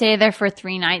 we would stay there for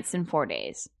 3 nights and 4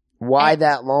 days. Why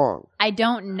that long? I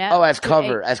don't know. Oh, as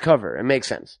cover. It makes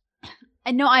sense.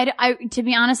 No, to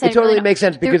be honest, it totally makes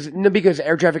sense because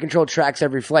air traffic control tracks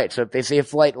every flight. So if they see a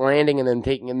flight landing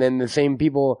and then the same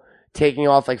people taking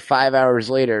off like 5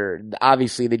 hours later,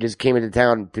 obviously they just came into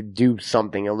town to do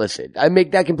something illicit.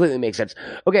 That completely makes sense.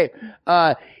 Okay,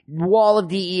 wall of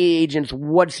DEA agents.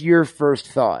 What's your first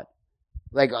thought?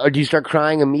 Like, do you start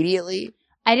crying immediately?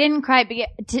 I didn't cry.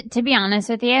 To be honest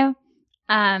with you,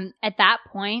 at that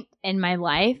point in my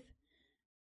life,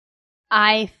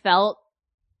 I felt.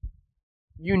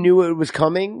 You knew it was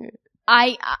coming?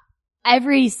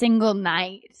 Every single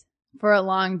night for a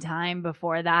long time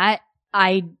before that,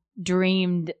 I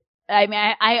dreamed. I mean,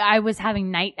 I was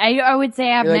having night. I would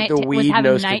say I have night. The weed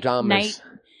Nostradamus.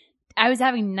 I was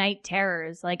having night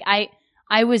terrors. Like I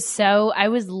was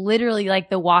literally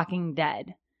like The Walking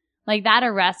Dead. Like that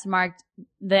arrest marked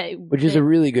which is a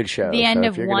really good show. The end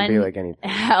of one like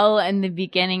hell and the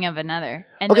beginning of another.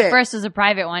 And the first was a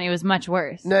private one. It was much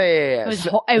worse. No, yeah. It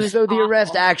was so the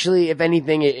arrest actually, if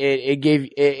anything,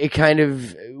 it kind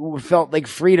of felt like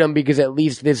freedom because at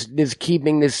least this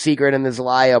keeping this secret and this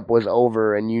lie up was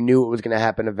over and you knew it was going to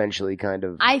happen eventually, kind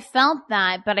of. I felt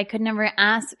that, but I could never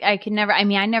ask. I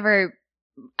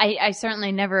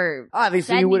certainly never.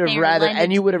 Obviously, you would have rather,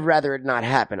 and you would have rather it not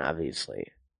happen. Obviously.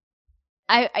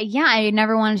 I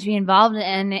never wanted to be involved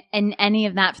in any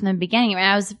of that from the beginning. I mean,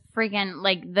 I was freaking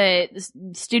like the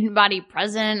student body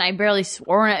president. I barely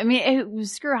swore. I mean, it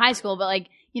was screw high school, but like,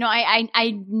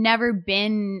 I'd never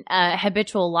been a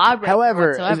habitual lawbreaker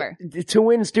whatsoever. To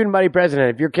win student body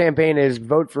president, if your campaign is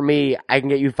vote for me, I can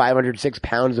get you 506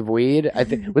 pounds of weed.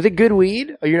 Was it good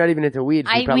weed? Oh, you're not even into weed.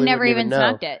 So we never even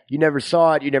smoked it. You never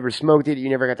saw it. You never smoked it. You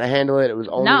never got to handle it. It was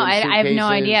only I have no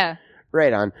idea.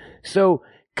 Right on. So,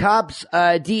 cops,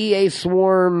 DEA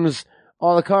swarms,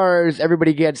 all the cars,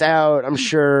 everybody gets out, I'm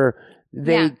sure.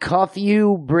 They cuff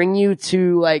you, bring you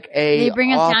to like They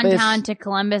bring us office. Downtown to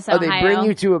Columbus, Ohio. Oh, they bring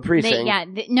you to a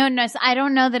precinct. No, so I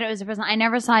don't know that it was a prison. I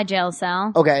never saw a jail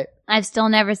cell. Okay. I've still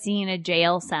never seen a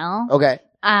jail cell. Okay.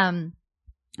 And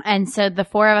so the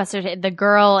four of us the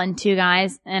girl and two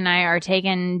guys and I are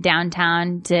taken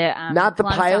downtown to, not the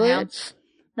Columbus, pilots? Ohio.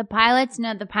 The pilots,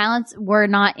 no, the pilots were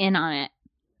not in on it.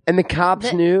 And the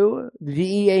cops knew? The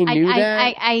DEA knew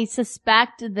that? I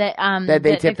suspect that, that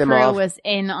they tipped the them crew off. was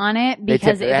in on it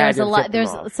because there's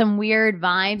some weird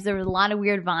vibes. There was a lot of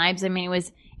weird vibes. I mean,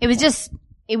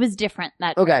 it was different.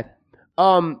 Okay.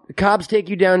 Cops take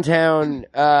you downtown,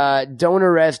 don't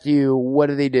arrest you. What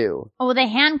do they do? Oh, well, they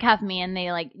handcuff me and they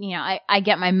I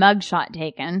get my mug shot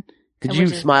taken. Did you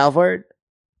smile for it?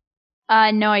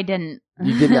 No, I didn't.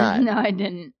 You did not? No, I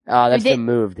didn't. Oh, that's the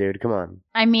move, dude. Come on.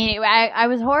 I mean, I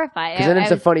was horrified. Because then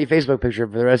it's a funny Facebook picture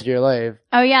for the rest of your life.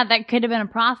 Oh, yeah, that could have been a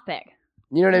prof pic.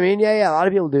 You know what I mean? Yeah, a lot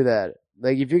of people do that.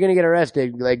 Like, if you're gonna get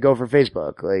arrested, go for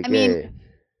Facebook. Like, I mean,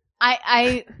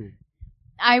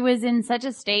 I was in such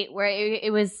a state where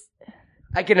it was...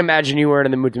 I can imagine you weren't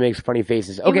in the mood to make funny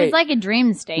faces. Okay. It was like a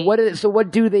dream state. So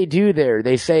what do they do there?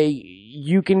 They say,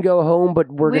 you can go home,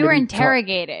 but we were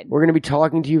interrogated. We're going to be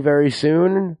talking to you very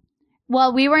soon?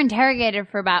 Well, we were interrogated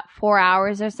for about 4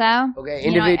 hours or so. Okay,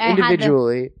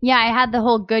 individually. I had the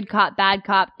whole good cop, bad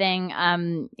cop thing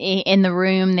in the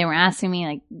room. They were asking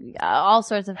me all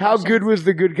sorts of questions. How good was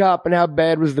the good cop and how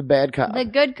bad was the bad cop? The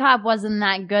good cop wasn't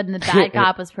that good and the bad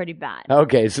cop was pretty bad.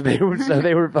 Okay, so they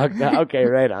were fucked up. Okay,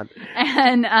 right on.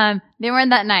 And they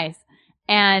weren't that nice.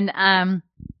 And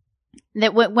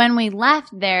that when we left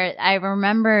there, I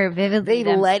remember vividly.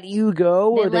 They let you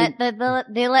go?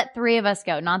 They let three of us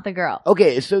go, not the girl.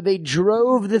 Okay, so they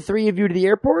drove the three of you to the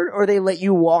airport, or they let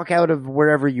you walk out of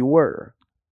wherever you were?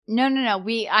 No.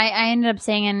 I ended up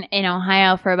staying in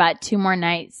Ohio for about 2 more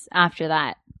nights after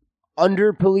that.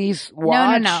 Under police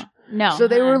watch? No. So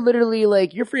they were literally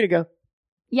like, you're free to go.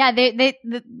 Yeah,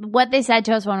 what they said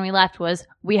to us when we left was,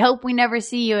 we hope we never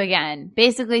see you again.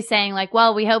 Basically saying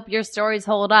well, we hope your stories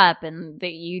hold up and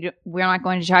that we're not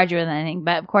going to charge you with anything.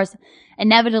 But of course,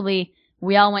 inevitably,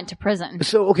 we all went to prison.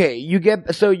 So, okay,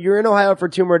 you're in Ohio for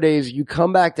 2 more days. You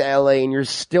come back to LA and you're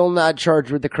still not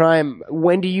charged with the crime.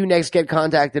 When do you next get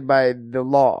contacted by the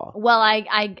law? Well,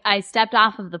 I stepped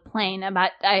off of the plane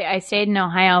I stayed in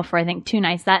Ohio for I think 2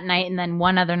 nights that night and then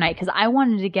one other night because I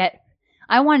wanted to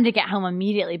get home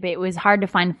immediately, but it was hard to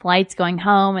find flights going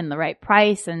home and the right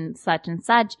price and such and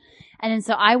such. And then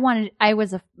so I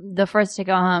was the first to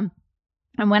go home.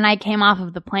 And when I came off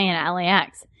of the plane at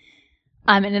LAX,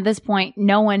 and at this point,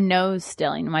 no one knows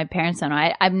still. My parents don't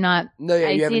know. I'm not. No, yeah,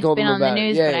 you haven't told them about it.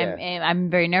 It's been on the news, but I'm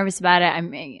very nervous about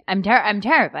it. I'm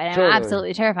terrified. Totally. I'm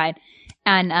absolutely terrified.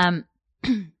 And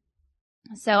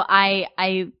so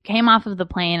I came off of the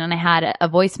plane and I had a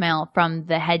voicemail from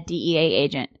the head DEA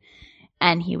agent.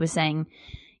 And he was saying,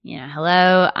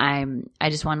 hello, I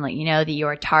just want to let you know that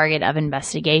you're a target of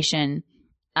investigation.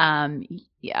 I'm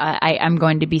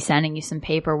going to be sending you some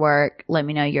paperwork. Let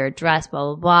me know your address,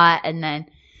 blah, blah, blah. And then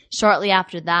shortly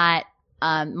after that,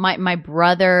 my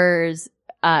brother's,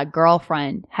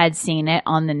 girlfriend had seen it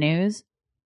on the news.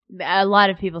 A lot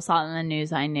of people saw it on the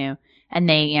news, I knew. And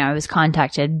I was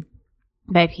contacted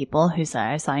by people who said,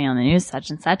 I saw you on the news, such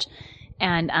and such.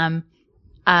 And,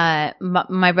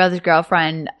 my brother's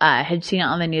girlfriend had seen it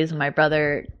on the news, and my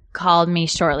brother called me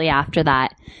shortly after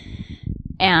that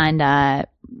and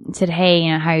said, "Hey,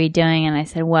 how are you doing?" And I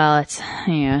said, "Well, it's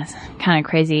it's kind of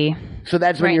crazy." So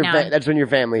that's when your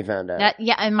family found out.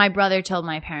 Yeah, and my brother told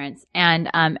my parents, and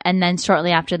then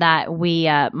shortly after that, we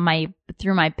my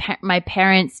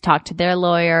parents talked to their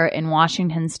lawyer in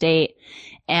Washington State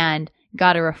and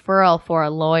got a referral for a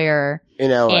lawyer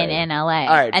in LA. In LA. All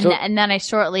right, and then I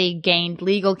shortly gained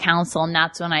legal counsel, and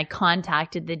that's when I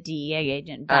contacted the DEA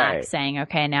agent back saying,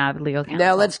 okay, now I have legal counsel.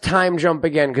 Now let's time jump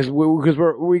again because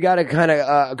we got to kind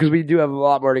of because we do have a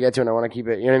lot more to get to, and I want to keep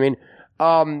it. You know what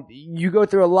I mean? You go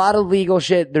through a lot of legal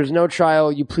shit. There's no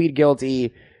trial. You plead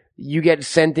guilty. You get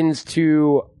sentenced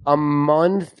to a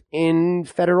month in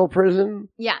federal prison?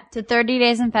 Yeah, to 30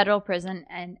 days in federal prison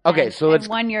and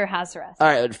 1 year house arrest. All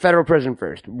right, federal prison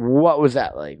first. What was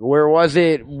that like? Where was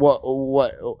it?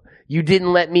 What? You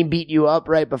didn't let me beat you up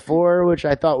right before, which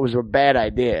I thought was a bad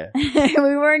idea. We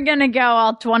weren't going to go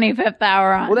all 25th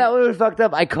hour on. Well, that would have fucked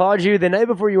up. I called you the night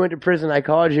before you went to prison. I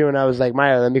called you and I was like,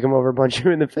 Maya, let me come over and punch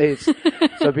you in the face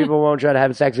so people won't try to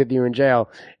have sex with you in jail.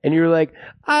 And you were like,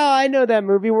 oh, I know that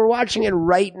movie. We're watching it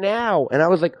right now. And I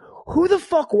was like, who the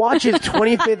fuck watches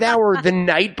 25th Hour the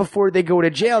night before they go to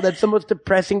jail? That's the most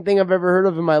depressing thing I've ever heard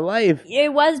of in my life.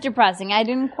 It was depressing. I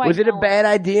didn't quite Was it a bad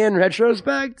idea in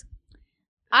retrospect?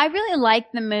 I really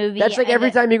like the movie. That's like every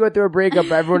time you go through a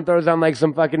breakup, everyone throws on like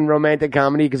some fucking romantic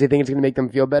comedy because they think it's going to make them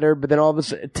feel better. But then all of a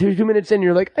sudden, 2 minutes in,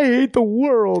 you're like, I hate the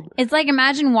world. It's like,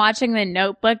 imagine watching The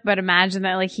Notebook, but imagine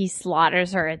that like he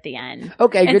slaughters her at the end.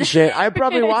 Okay, good shit. I'd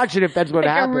probably watch it if that's what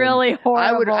like happened. A really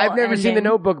horrible I've never seen The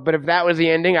Notebook, but if that was the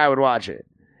ending, I would watch it.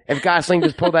 If Gosling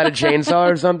just pulled out a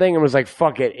chainsaw or something and was like,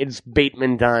 fuck it, it's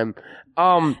Bateman time.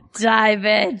 Die,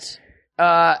 bitch.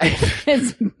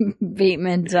 It's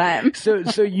Bateman time.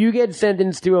 So you get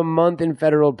sentenced to a month in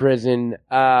federal prison.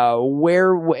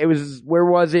 Where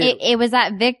was it? It was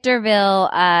at Victorville,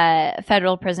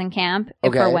 federal prison camp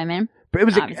for women. But it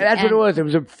was that's what it was. It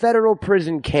was a federal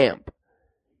prison camp.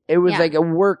 It was like a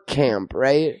work camp,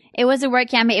 right? It was a work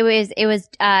camp. It was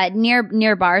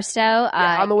near Barstow.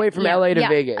 On the way from LA to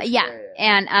Vegas. Yeah.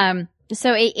 And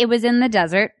so it was in the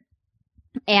desert,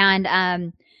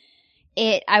 and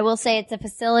I will say it's a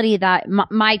facility that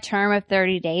my term of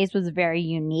 30 days was very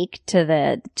unique to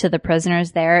the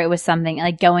prisoners there. It was something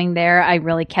like going there, I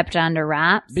really kept it under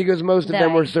wraps. Because most of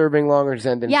them were serving longer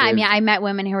sentences. Yeah, I mean, I met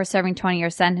women who were serving 20-year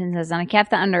sentences, and I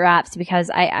kept that under wraps because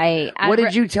What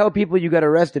did you tell people you got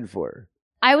arrested for?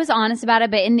 I was honest about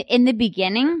it, but in the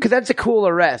beginning, because that's a cool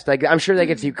arrest. Like, I'm sure that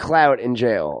gets you clout in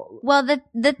jail. Well,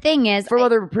 the thing is, from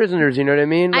other prisoners, you know what I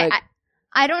mean? Like,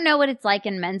 I don't know what it's like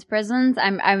in men's prisons.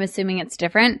 I'm assuming it's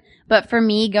different. But for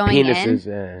me going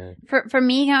in, for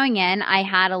me going in, I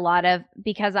had a lot of,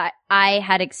 because I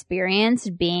had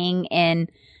experienced being in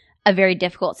a very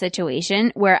difficult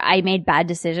situation where I made bad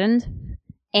decisions,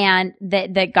 and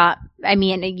that got, I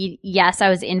mean, yes, I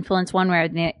was influenced one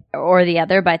way or the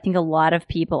other, but I think a lot of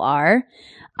people are,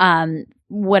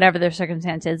 whatever their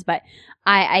circumstances. But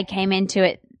I came into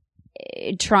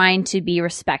it trying to be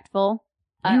respectful.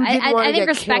 I think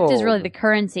respect is really the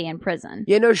currency in prison.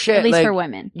 Yeah, no shit. At least for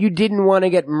women. You didn't want to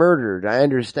get murdered. I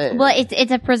understand. Well,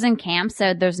 it's a prison camp,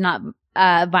 so there's not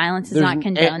violence is not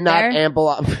condoned there. Ample.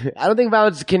 I don't think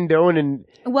violence is condoned.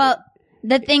 Well,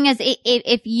 the thing is,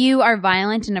 if you are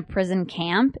violent in a prison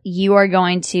camp, you are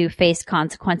going to face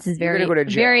consequences very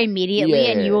immediately,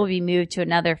 and you will be moved to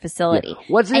another facility. Yeah.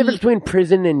 What's the difference between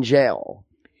prison and jail?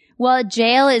 Well,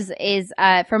 jail is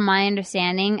from my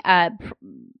understanding,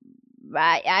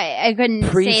 I couldn't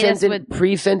say this with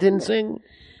pre-sentencing.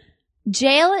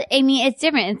 Jail, I mean, it's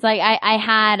different. It's like I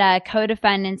had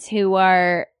co-defendants who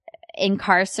were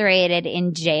incarcerated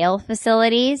in jail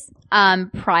facilities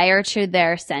prior to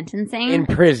their sentencing. In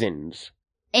prisons.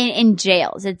 In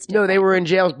jails. It's different. No, they were in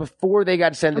jails before they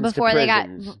got sentenced to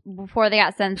prisons. Before they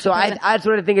got sentenced. So that's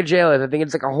what I think a jail is. I think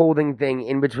it's like a holding thing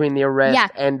in between the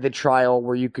arrest and the trial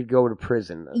where you could go to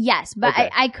prison. Yes, but okay.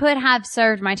 I could have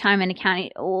served my time in a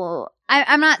county.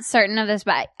 I'm not certain of this,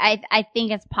 but I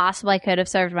think it's possible I could have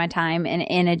served my time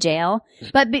in a jail.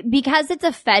 But because it's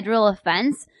a federal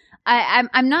offense,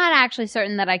 I'm not actually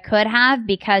certain that I could have,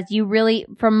 because you really,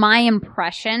 from my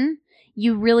impression,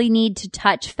 you really need to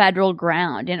touch federal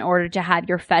ground in order to have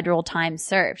your federal time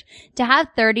served. To have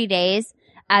 30 days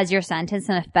as your sentence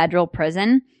in a federal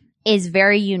prison is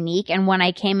very unique. And when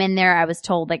I came in there, I was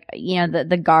told, like, you know,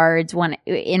 the guards, when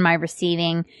in my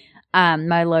receiving,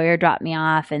 my lawyer dropped me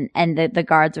off, and the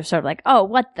guards were sort of like, oh,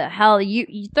 what the hell?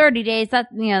 You 30 days, that,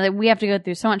 you know, that we have to go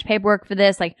through so much paperwork for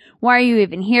this. Like, why are you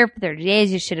even here for 30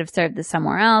 days? You should have served this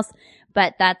somewhere else.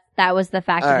 But that was the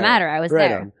fact of the matter. I was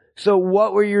there. On. So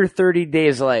what were your 30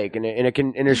 days like in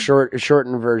a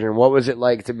shortened version? What was it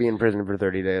like to be in prison for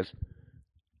 30 days?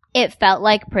 It felt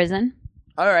like prison.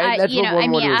 All right, that's what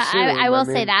one would assume. I will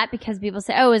say that because people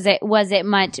say, "Oh, was it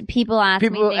much?" People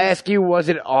ask you, "Was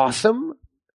it awesome?"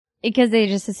 Because they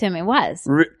just assume it was.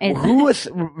 Who was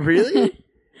really?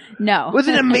 No. Was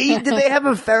it amazing? Did they have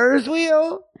a Ferris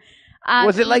wheel?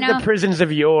 Was it like the prisons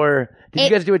of yore? Did you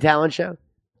guys do a talent show?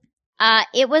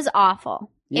 It was awful.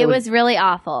 It was really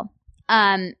awful.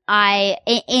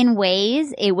 In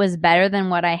ways, it was better than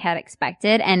what I had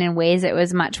expected, and in ways, it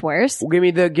was much worse. Give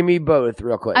me both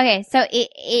real quick. Okay, so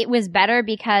it was better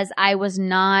because I was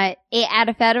not at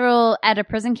a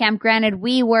prison camp. Granted,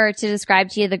 we were, to describe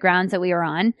to you the grounds that we were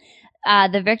on,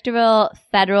 the Victorville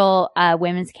Federal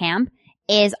Women's Camp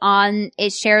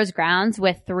it shares grounds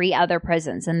with 3 other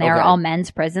prisons, and they're all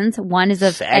men's prisons. One is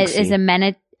a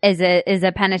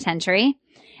penitentiary.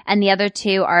 And the other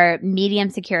 2 are medium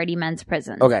security men's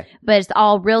prisons. Okay. But it's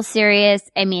all real serious.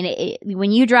 I mean,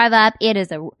 when you drive up,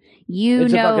 it's a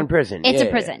fucking prison. It's a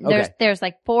prison. Yeah. There's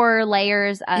like 4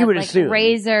 layers of like assume.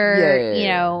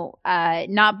 Razor,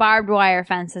 not barbed wire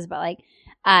fences, but like,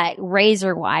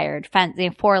 razor wired fence,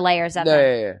 4 layers of them.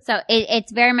 Yeah. So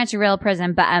it's very much a real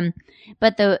prison,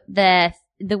 but the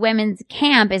the women's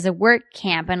camp is a work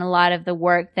camp, and a lot of the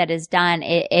work that is done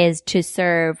is to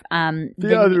serve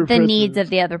the needs of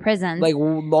the other prisons, like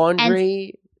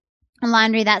laundry,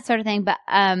 that sort of thing. But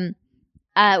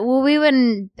well, we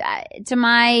wouldn't. To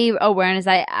my awareness,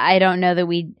 I don't know that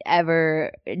we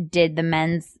ever did the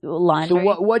men's laundry.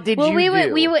 So what did you do?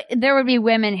 We would. There would be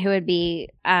women who would be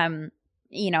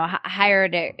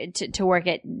hired to work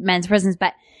at men's prisons.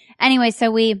 But anyway, so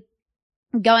we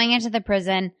going into the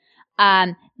prison.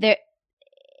 There,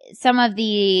 some of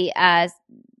the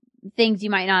things you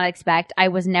might not expect. I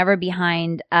was never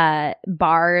behind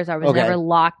bars. I was never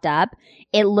locked up.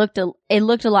 It looked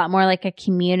a lot more like a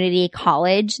community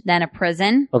college than a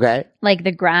prison. Okay. Like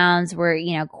the grounds were,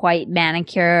 quite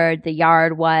manicured. The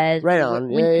yard was. Right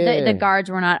on. Yeah. The guards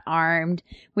were not armed.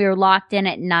 We were locked in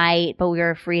at night, but we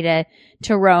were free to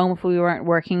roam if we weren't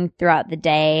working throughout the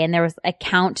day. And there was a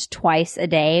count twice a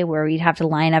day where we'd have to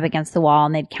line up against the wall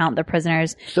and they'd count the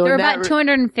prisoners. So there were about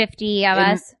 250 of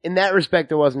us. In that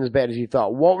respect, it wasn't as bad as you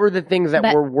thought. What were the things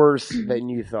that were worse than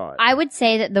you thought? I would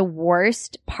say that the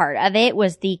worst part of it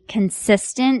was the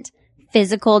consistent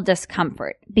physical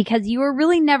discomfort, because you were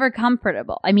really never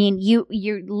comfortable. I mean,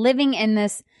 you're living in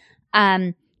this,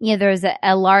 there's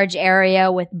a large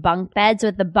area with bunk beds,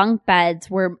 but the bunk beds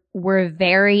were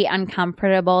very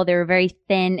uncomfortable. They were very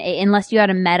thin. Unless you had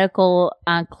a medical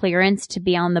clearance to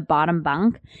be on the bottom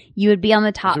bunk, you would be on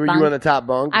the top bunk. So were you on the top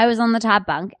bunk? I was on the top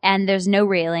bunk, and there's no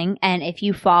railing, and if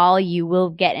you fall, you will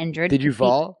get injured. Did you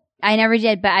fall? I never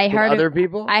did, but I heard other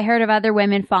people. I heard of other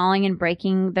women falling and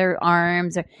breaking their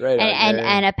arms,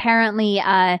 and apparently,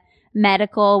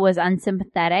 medical was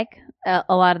unsympathetic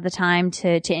a lot of the time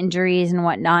to injuries and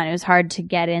whatnot. It was hard to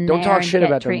get in. Don't there talk shit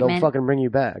about treatment. them. They'll fucking bring you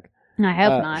back. I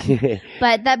hope not.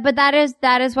 But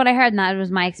that is what I heard, and that was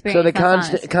my experience. So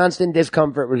the constant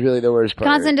discomfort was really the worst part.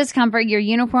 Constant discomfort. Your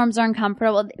uniforms are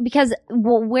uncomfortable because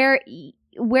where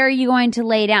are you going to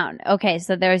lay down? Okay,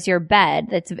 so there's your bed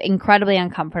that's incredibly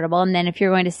uncomfortable, and then if you're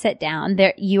going to sit down,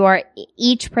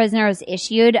 each prisoner is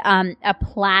issued a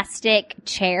plastic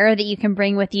chair that you can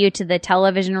bring with you to the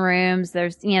television rooms.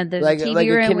 There's there's like a TV like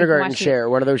room. A kindergarten chair,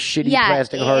 one of those shitty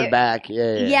plastic hardback.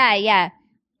 Yeah.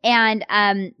 And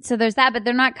so there's that, but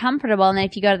they're not comfortable. And then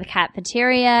if you go to the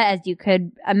cafeteria, as you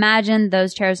could imagine,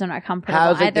 those chairs are not comfortable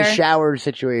How's either. The shower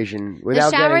situation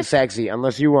without getting sexy,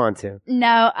 unless you want to?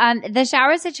 No, the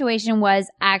shower situation was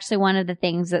actually one of the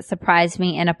things that surprised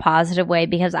me in a positive way,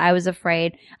 because I was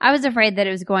afraid that it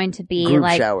was going to be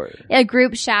a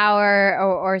group shower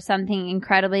or something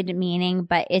incredibly demeaning,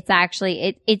 but it's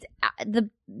actually, it's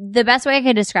the best way I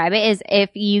could describe it is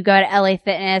if you go to LA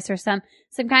Fitness or some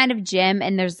kind of gym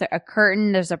and there's a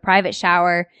curtain, there's a private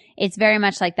shower. It's very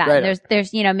much like that. Right.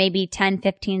 There's maybe 10,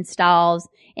 15 stalls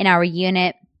in our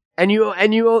unit.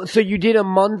 So you did a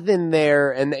month in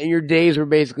there, and your days were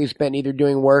basically spent either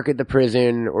doing work at the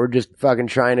prison or just fucking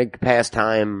trying to pass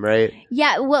time, right?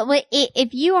 Yeah. Well,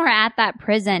 if you are at that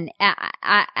prison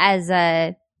as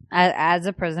a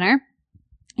prisoner,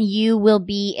 you will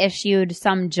be issued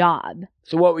some job.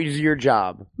 So what was your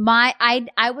job?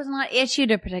 I was not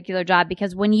issued a particular job,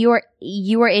 because when you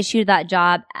were issued that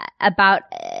job about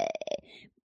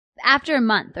after a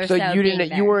month or so. So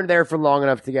you weren't there for long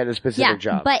enough to get a specific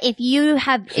job. But if you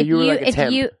have, if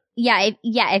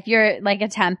you're like a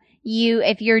temp,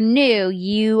 if you're new,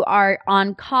 you are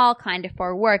on call kind of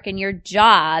for work, and your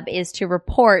job is to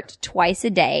report twice a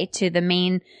day to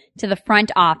the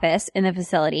front office in the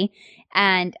facility,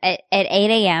 and at 8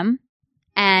 a.m.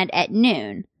 and at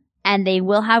noon, and they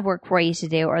will have work for you to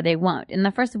do, or they won't. In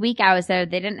the first week I was there,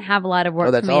 they didn't have a lot of work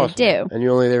for me to do. And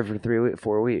you're only there for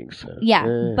 4 weeks. So.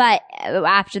 Yeah, but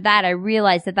after that I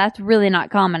realized that that's really not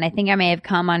common. I think I may have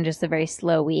come on just a very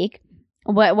slow week.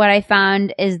 What I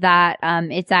found is that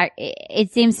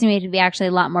it seems to me to be actually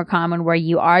a lot more common where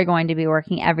you are going to be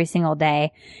working every single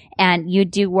day, and you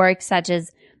do work such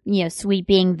as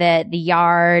sweeping the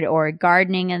yard or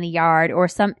gardening in the yard, or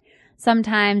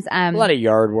sometimes a lot of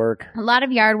yard work.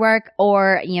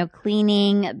 Or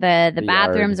cleaning the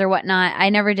bathrooms or whatnot. I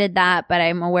never did that, but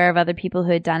I'm aware of other people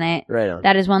who had done it. Right on.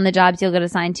 That is one of the jobs you'll get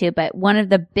assigned to. But one of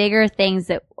the bigger things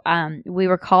that we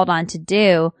were called on to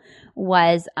do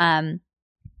was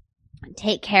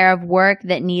take care of work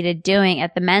that needed doing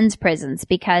at the men's prisons,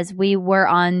 because we were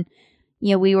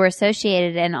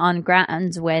associated and on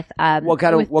grounds with what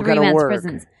kind of work?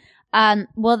 Prisons.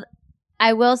 Well,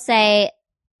 I will say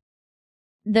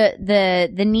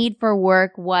the need for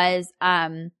work was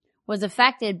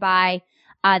affected by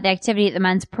the activity at the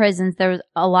men's prisons, there was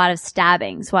a lot of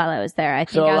stabbings while I was there. I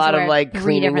think so a lot of like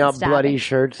cleaning up bloody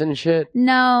shirts and shit.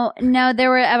 No, there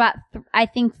were about I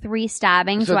think 3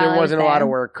 stabbings. So while there wasn't I was a lot there. of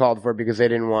work called for because they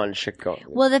didn't want shit going.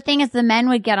 Well, the thing is, the men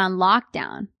would get on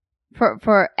lockdown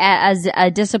as a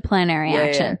disciplinary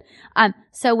action.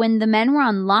 So when the men were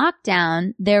on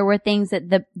lockdown, there were things that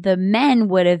the men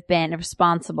would have been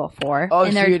responsible for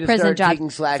in their prison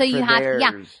jobs. So you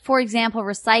had, for example,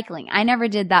 recycling. I never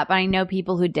did that, but I know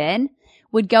people who did.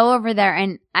 Would go over there,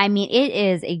 and I mean, it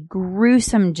is a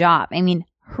gruesome job. I mean,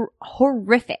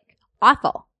 horrific,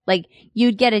 awful. Like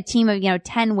you'd get a team of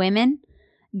 10 women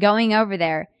going over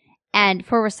there. And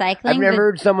for recycling, I've never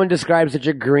heard someone describe such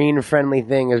a green-friendly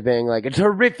thing as being like, it's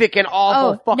horrific and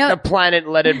awful. Fuck the planet,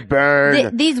 let it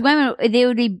burn. These women, they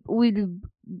would be,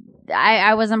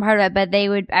 I wasn't part of it, but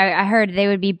I heard they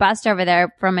would be bussed over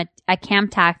there from a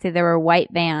camp taxi. There were white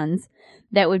vans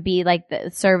that would be like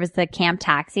serve as the camp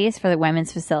taxis for the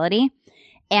women's facility.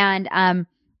 And,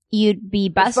 you'd be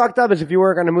bussed. What's fucked up is if you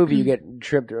work on a movie, you get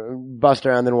bussed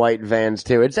around in white vans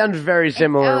too. It sounds very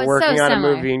similar working on a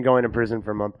movie and going to prison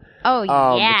for a month. Oh,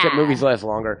 yeah. Except movies last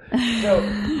longer. So,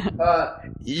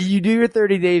 you do your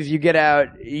 30 days, you get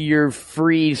out, you're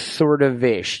free sort of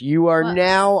ish. You are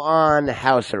now on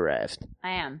house arrest.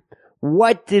 I am.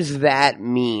 What does that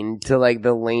mean to like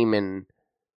the layman?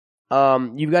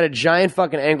 You've got a giant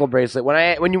fucking ankle bracelet.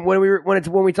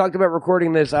 When we talked about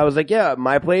recording this, I was like, yeah,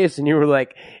 my place. And you were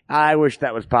like, I wish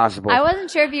that was possible. I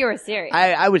wasn't sure if you were serious.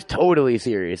 I was totally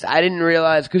serious. I didn't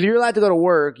realize, cause you're allowed to go to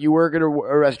work. You work at a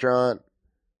restaurant.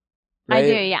 Right? I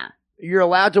do, yeah. You're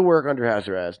allowed to work under house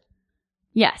arrest.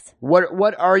 Yes.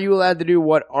 What are you allowed to do?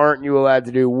 What aren't you allowed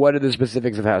to do? What are the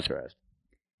specifics of house arrest?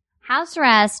 House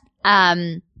arrest,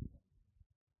 under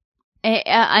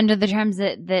the terms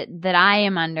that I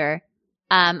am under,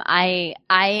 I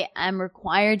am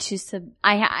required to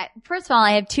first of all,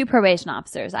 I have 2 probation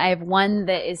officers. I have one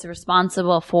that is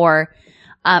responsible for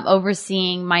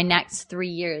overseeing my next 3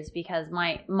 years because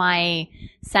my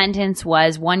sentence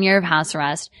was 1 year of house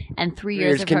arrest and 3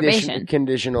 years of probation.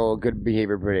 Conditional good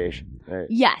behavior probation. Right?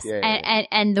 Yes.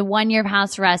 And the 1 year of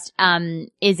house arrest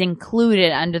is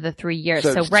included under the 3 years.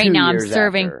 So right now I'm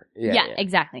serving. Yeah,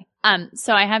 exactly.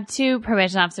 So I have 2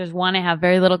 probation officers. One I have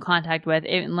very little contact with,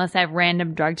 unless I have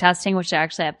random drug testing, which I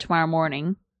actually have tomorrow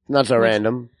morning. Not so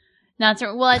random. Not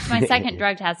so. Well, it's my second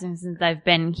drug testing since I've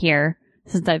been here,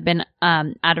 since I've been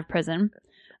out of prison.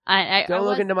 Don't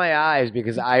look into my eyes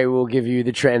because I will give you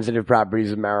the transitive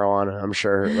properties of marijuana. I'm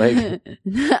sure. Like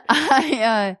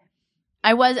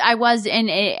I was, and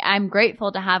I'm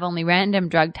grateful to have only random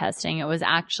drug testing. It was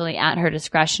actually at her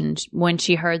discretion when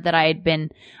she heard that I had been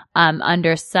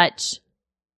under such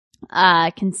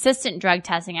consistent drug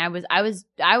testing. I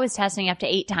was testing up to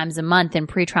 8 times a month in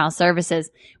pretrial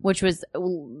services, which was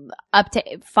up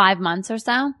to 5 months or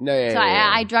so.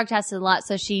 I drug tested a lot,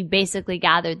 so she basically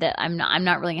gathered that I'm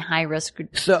not really a high risk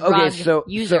drug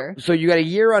user. So you got a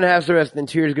year on house arrest and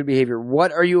 2 years good behavior.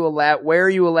 What are you allowed? Where are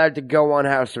you allowed to go on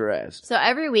house arrest? So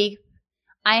every week,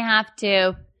 I have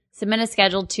to submit a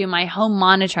schedule to my home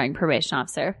monitoring probation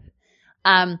officer,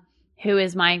 who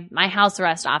is my house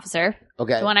arrest officer.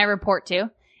 Okay. The one I report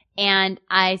to. And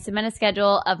I submit a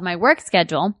schedule of my work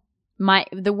schedule.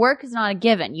 The work is not a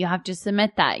given. You have to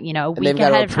submit that, a week ahead of time. They've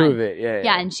got to approve it.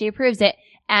 Yeah, and she approves it.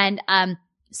 And,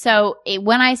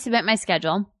 when I submit my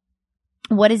schedule,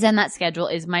 what is in that schedule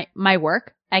is my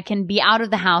work. I can be out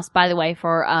of the house, by the way,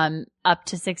 for, up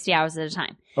to 60 hours at a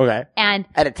time. Okay. And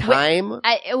at a time?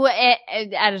 At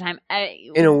a time.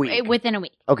 In a week? Within a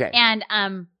week. Okay. And,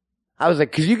 I was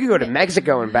like, cause you could go to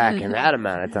Mexico and back in that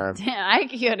amount of time. I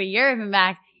could go to Europe and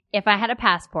back if I had a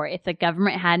passport, if the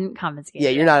government hadn't confiscated it. Yeah,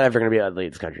 you're not ever going to be allowed to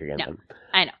leave this country again. No, then.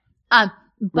 I know.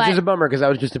 Which is a bummer because I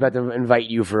was just about to invite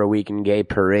you for a week in gay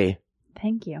Paris.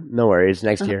 Thank you. No worries.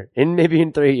 Next year. Maybe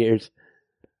in 3 years.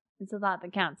 It's a thought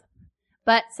that counts.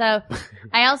 But so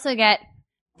I also get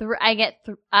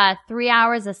 3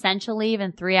 hours essential leave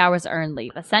and 3 hours earned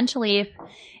leave. Essential leave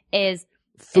is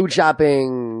food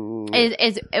shopping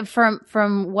is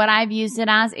from what I've used it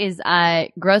as is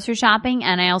grocery shopping,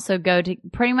 and I also go to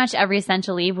pretty much every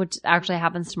essential leave, which actually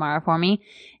happens tomorrow for me,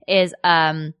 is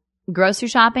grocery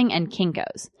shopping and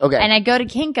Kinko's. Okay. And I go to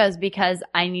Kinko's because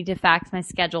I need to fax my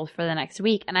schedule for the next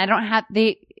week, and I don't have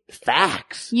the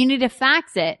fax. You need to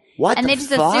fax it. What? And they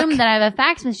just assume that I have a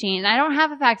fax machine, and I don't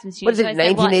have a fax machine. What is it?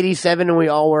 1987, and we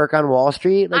all work on Wall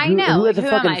Street. Like, I know. Who has a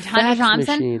fucking am I? fax Hunter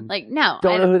Thompson? machine? Like, no.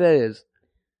 Don't know who that is.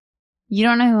 You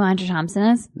don't know who Hunter Thompson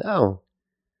is? No.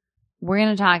 We're going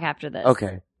to talk after this.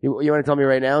 Okay. You want to tell me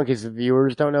right now in case the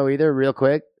viewers don't know either, real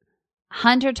quick?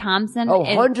 Hunter Thompson. Oh,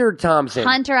 Hunter Thompson.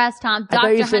 Hunter S. Thompson.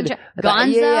 Dr. Hunter.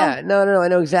 Gonzo? Yeah. No, I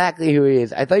know exactly who he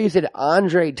is. I thought you said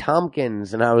Andre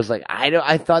Tompkins, and I was like,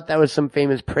 I thought that was some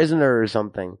famous prisoner or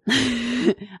something.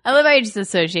 I love how you just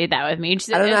associate that with me.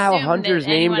 I don't know how Hunter's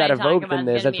name got evoked in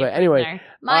this. That's why. Anyway.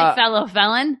 My fellow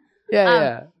felon.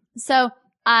 Yeah. So,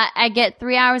 I get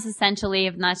 3 hours essential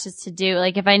leave, and that's just to do,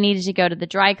 like, if I needed to go to the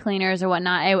dry cleaners or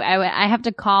whatnot, I have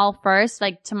to call first,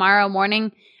 like, tomorrow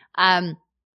morning.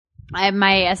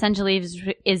 My essential leave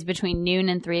is between noon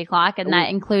and 3 o'clock, and that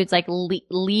includes, like,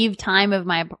 leave time of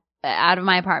out of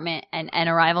my apartment and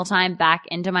arrival time back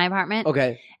into my apartment.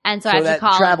 Okay. And so I have to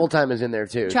call. Travel time is in there,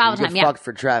 too. Travel time, yeah. Fucked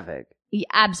for traffic. Yeah,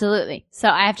 absolutely. So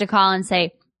I have to call and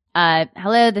say,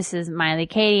 hello, this is Miley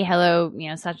Katie. Hello,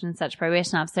 such and such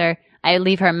probation officer. I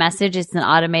leave her a message. It's an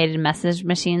automated message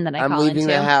machine that I call into. I'm leaving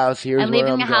the house. Here's where I'm going.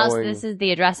 I'm leaving the house. This is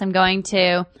the address I'm going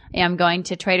to. I'm going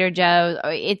to Trader Joe's.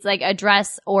 It's like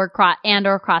address or cross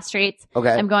streets. Okay.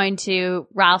 I'm going to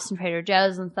Ralph's and Trader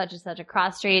Joe's and such a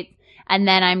cross street. And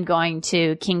then I'm going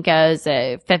to Kinko's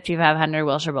 5500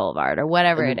 Wilshire Boulevard or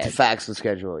whatever it is. To fax the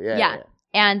schedule. Yeah.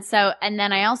 And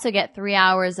then I also get 3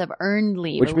 hours of earned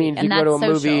leave. Which means you can go to a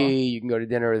social. movie, you can go to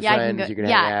dinner with friends, you can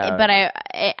hang out. But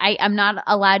I'm not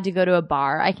allowed to go to a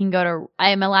bar. I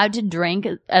am allowed to drink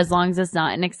as long as it's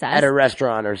not in excess. At a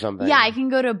restaurant or something. Yeah, I can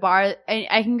go to a bar.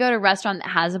 I can go to a restaurant that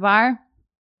has a bar,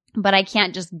 but I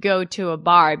can't just go to a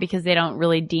bar because they don't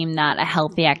really deem that a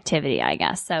healthy activity, I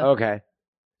guess. So okay.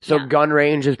 So gun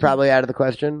range is probably out of the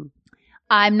question?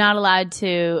 I'm not allowed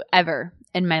to ever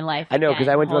in my life. I know, because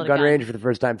I went to a gun range for the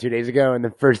first time 2 days ago, and the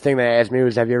first thing they asked me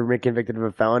was, have you ever been convicted of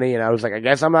a felony? And I was like, I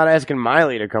guess I'm not asking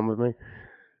Miley to come with me.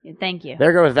 Thank you.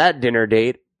 There goes that dinner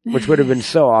date, which would have been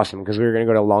so awesome, because we were going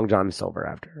to go to Long John Silver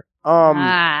after.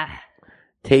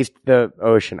 Taste the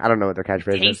ocean. I don't know what their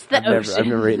catchphrase is. Taste the ocean. I've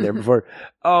never eaten there before.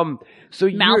 So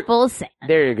mouthful of sand.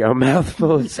 There you go.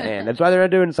 Mouthful of sand. That's why they're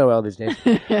not doing so well these days.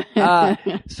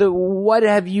 So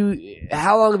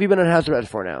how long have you been on house arrest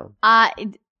for now?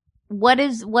 What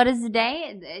is the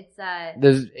day?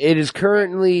 It is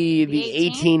currently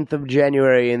the 18th of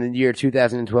January in the year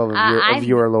 2012 of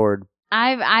your Lord.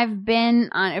 I've been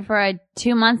on it for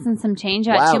 2 months and some change,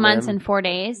 about 2 months and 4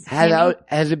 days.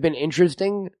 Has it been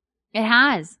interesting? It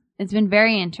has. It's been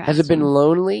very interesting. Has it been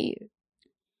lonely?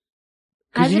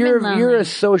 Because you're a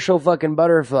social fucking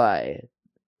butterfly.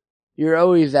 You're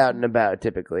always out and about,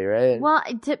 typically, right? Well,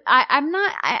 I'm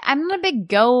not a big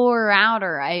goer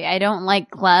outer. I don't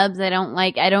like clubs. I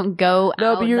don't go.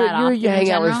 No, out but you hang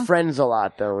out with friends a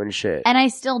lot though and shit. And I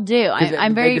still do.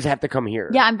 They just have to come here.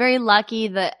 Yeah, I'm very lucky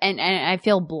that, and I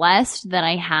feel blessed that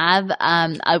I have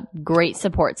a great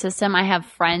support system. I have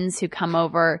friends who come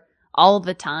over all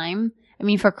the time. I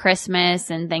mean, for Christmas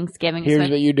and Thanksgiving. Here's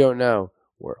what you don't know: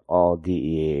 we're all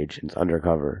DEA agents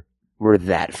undercover. We're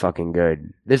that fucking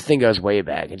good. This thing goes way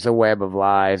back. It's a web of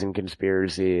lies and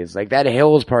conspiracies. Like, that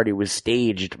Hills party was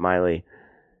staged, Miley.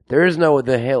 There is no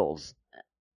The Hills.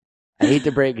 I hate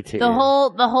to break it to you. The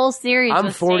whole series I'm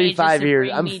was 45 years.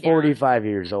 I'm 45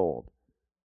 years old.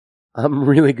 I'm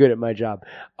really good at my job.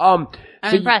 I'm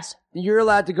impressed. You're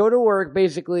allowed to go to work,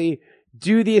 basically,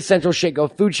 do the essential shit, go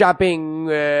food shopping,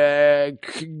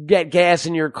 get gas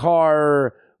in your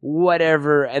car,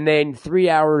 whatever, and then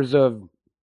 3 hours of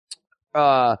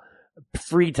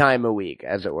free time a week,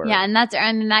 as it were. Yeah, and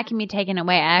that can be taken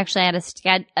away. I actually had a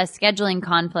scheduling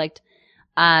conflict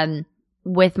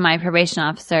with my probation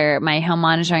officer, my home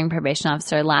monitoring probation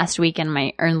officer last week, and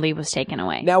my earned leave was taken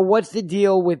away. Now, what's the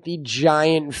deal with the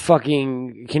giant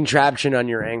fucking contraption on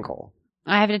your ankle?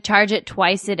 I have to charge it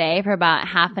twice a day for about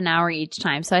half an hour each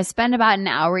time. So I spend about an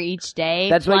hour each day.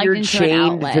 That's why you're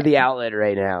chained to the outlet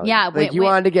right now. Yeah. You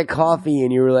wanted to get coffee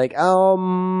and you were like,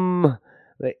 from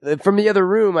the other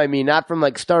room, I mean, not from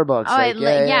like Starbucks.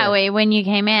 Wait, when you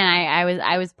came in,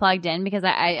 I was plugged in because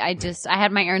I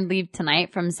had my earned leave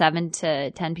tonight from 7 to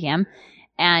 10 p.m.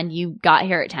 and you got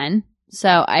here at 10.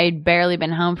 So I'd barely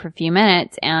been home for a few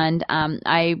minutes and,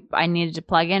 I needed to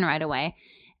plug in right away.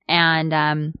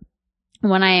 And,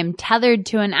 when I am tethered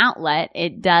to an outlet,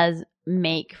 it does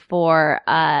make for,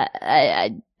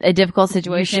 a difficult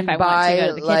situation if I want to go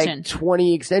to the kitchen. Like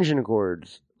 20 extension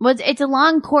cords. Well, it's a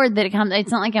long cord that it comes.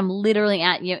 It's not like I'm literally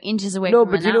at inches away. No,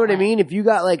 from but you know what I mean. If you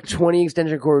got like 20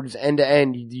 extension cords end to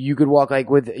end, you could walk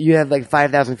you have like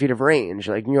 5,000 feet of range.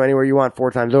 Like anywhere you want 4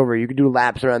 times over. You could do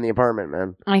laps around the apartment,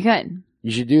 man. I could.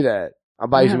 You should do that. I'll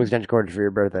buy you some extension cords for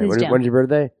your birthday. When's your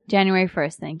birthday? January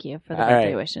 1st. Thank you for the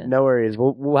birthday wishes. No worries.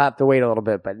 We'll have to wait a little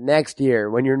bit, but next year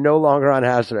when you're no longer on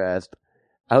house arrest,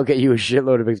 I'll get you a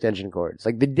shitload of extension cords.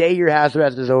 Like the day your house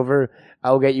arrest is over,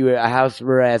 I'll get you a house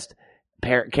arrest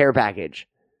care package.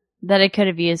 that I could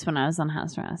have used when I was on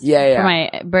house arrest. Yeah. For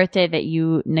my birthday that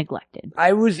you neglected.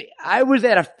 I was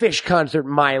at a Fish concert,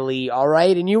 Miley, all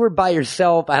right? And you were by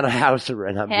yourself at a house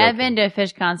arrest. Hey, I've been to a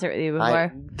Fish concert with you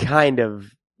before. Kind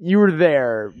of. You were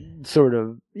there, sort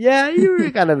of. Yeah, you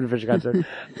were kind of at a Fish concert.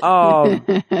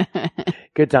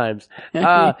 Good times.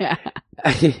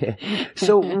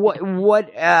 So what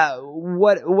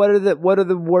are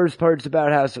the worst parts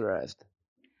about house arrest?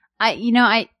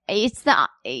 I'm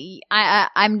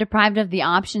deprived of the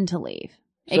option to leave.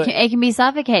 So it can be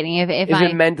suffocating if is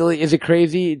it mentally, is it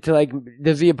crazy to like,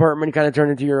 does the apartment kind of turn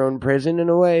into your own prison in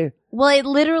a way? Well, it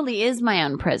literally is my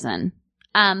own prison.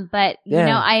 But you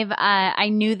know, I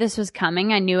knew this was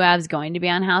coming. I knew I was going to be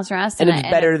on house arrest. And it's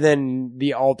better than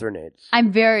the alternates.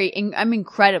 I'm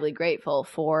incredibly grateful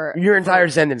for your entire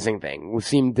sentencing thing.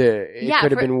 Seemed to,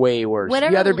 could have been way worse.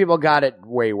 The other people got it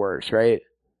way worse, right?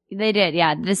 They did,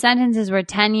 yeah. The sentences were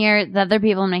 10 years. The other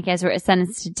people in my case were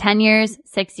sentenced to 10 years,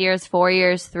 6 years, 4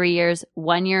 years, 3 years,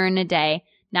 1 year and a day,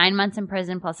 9 months in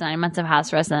prison plus 9 months of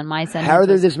house arrest. And then my sentence. How are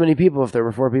there this many people if there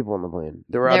were 4 people on the plane?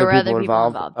 There were other people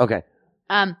involved? Okay.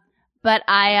 But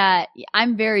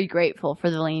I'm very grateful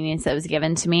for the lenience that was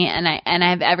given to me, and I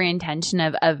have every intention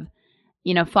of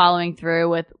following through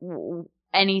with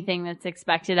anything that's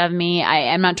expected of me.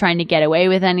 I am not trying to get away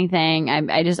with anything.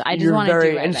 I just want to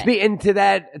do it. And to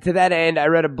that end, I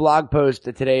read a blog post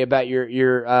today about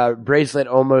your bracelet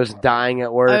almost dying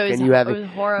at work, and you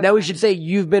having. Now we should say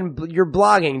you're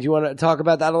blogging. Do you want to talk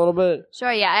about that a little bit?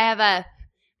 Sure. Yeah, I have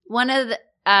one of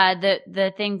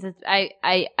the things that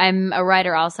I'm a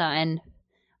writer also, and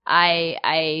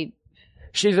I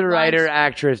she's a writer,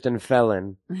 actress, and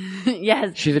felon.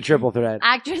 Yes. She's a triple threat.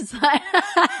 Actress /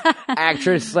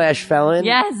 felon?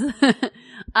 Yes.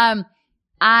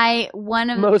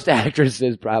 Most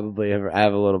actresses probably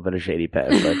have a little bit of shady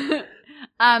past, but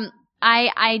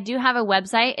I do have a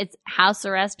website. It's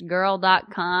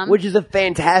housearrestgirl.com. Which is a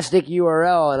fantastic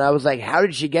URL, and I was like, how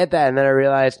did she get that? And then I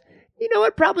realized, you know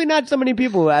what? Probably not so many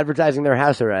people advertising their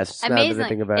house arrests. Amazing.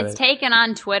 It's taken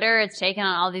on Twitter. It's taken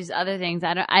on all these other things.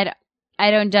 I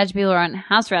don't judge people who are on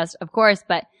house arrest, of course,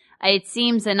 but it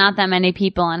seems that not that many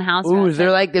people on house arrest. Ooh, is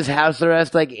there like this house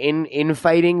arrest like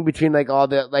infighting between like all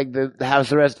the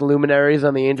house arrest luminaries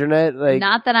on the internet? Like,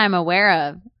 not that I'm aware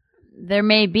of. There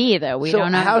may be though. We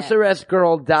don't know.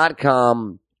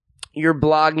 housearrestgirl.com. You're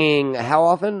blogging how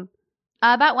often?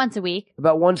 About once a week.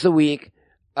 About once a week.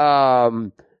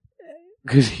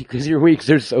 Because your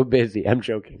weeks are so busy. I'm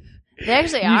joking. They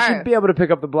actually are. You should be able to pick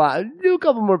up the blog. Do a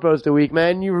couple more posts a week,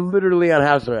 man. You're literally on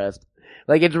house arrest.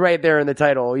 Like, it's right there in the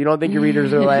title. You don't think your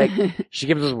readers are like, she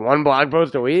gives us one blog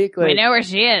post a week? Like, we know where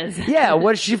she is. Yeah,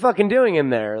 what's she fucking doing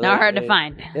in there? Not hard to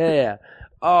find. Yeah.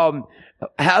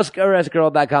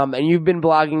 Housearrestgirl.com, and you've been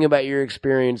blogging about your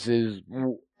experiences.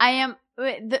 I am.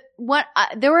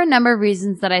 There were a number of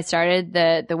reasons that I started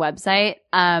the website.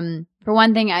 For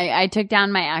one thing, I took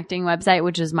down my acting website,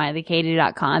 which was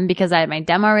MileyKatie.com, because I had my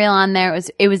demo reel on there.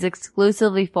 It was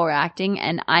exclusively for acting,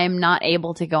 and I am not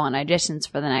able to go on auditions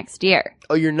for the next year.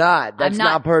 Oh, you're not? That's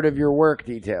not part of your work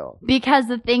detail. Because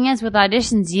the thing is, with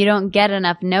auditions, you don't get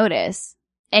enough notice.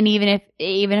 And even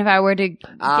if I were to get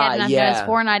enough notice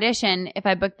for an audition, if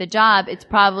I book the job, it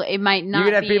might not be. You're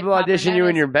gonna have people audition you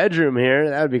in your bedroom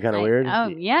here. That would be kind of weird. Oh,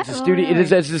 yeah. It's a studio.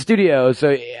 It's a studio, so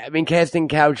I mean, casting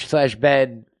couch /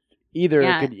 bed. Either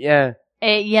could, there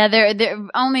are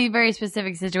only very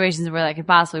specific situations where that could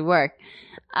possibly work.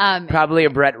 Probably a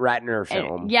Brett Ratner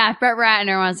film. Yeah, if Brett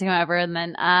Ratner wants to come over, and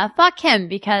then fuck him,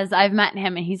 because I've met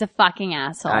him and he's a fucking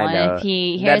asshole. I know. And if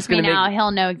he hears me now,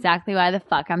 he'll know exactly why the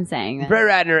fuck I'm saying this.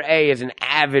 Brett Ratner, A, is an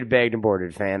avid Bagged and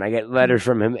Boarded fan. I get letters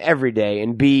from him every day.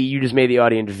 And B, you just made the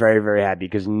audience very, very happy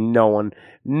because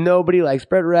nobody likes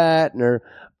Brett Ratner.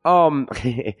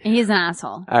 He's an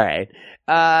asshole. All right.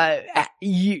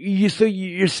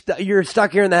 You're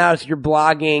stuck here in the house. You're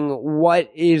blogging.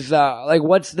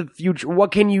 What's the future?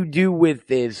 What can you do with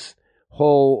this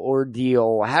whole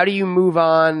ordeal? How do you move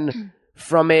on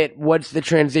from it? What's the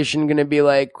transition going to be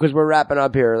like? Because we're wrapping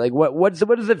up here. Like, what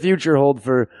does the future hold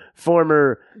for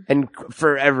former and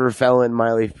forever felon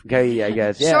Miley Katie, I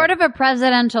guess? Yeah. Short of a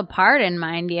presidential pardon,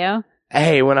 mind you.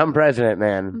 Hey, when I'm president,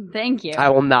 man. Thank you. I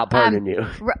will not pardon you.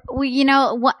 You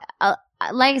know what?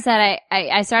 Like I said,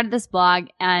 I started this blog,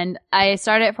 and I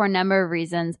started it for a number of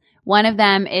reasons. One of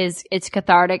them is it's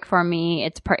cathartic for me.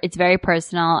 It's very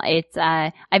personal.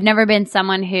 I've never been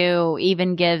someone who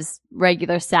even gives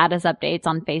regular status updates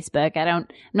on Facebook. I'm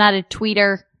not a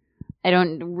tweeter. I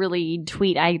don't really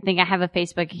tweet. I think I have a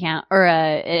Facebook account or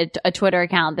a Twitter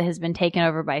account that has been taken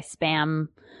over by spam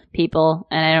people,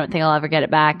 and I don't think I'll ever get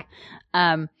it back.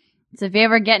 So if you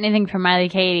ever get anything from Miley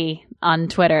Katie, on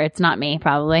Twitter. It's not me,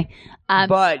 probably.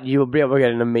 But you'll be able to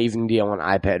get an amazing deal on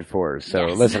iPad 4s. So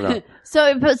listen up.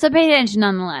 So pay attention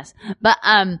nonetheless. But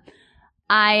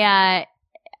I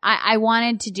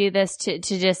wanted to do this to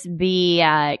just be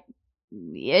I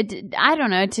don't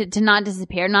know, to not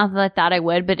disappear. Not that I thought I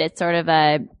would, but it's sort of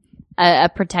a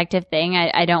protective thing.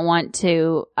 I don't want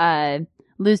to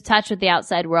lose touch with the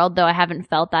outside world, though I haven't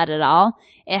felt that at all.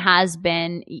 It has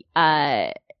been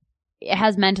it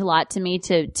has meant a lot to me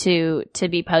to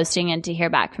be posting and to hear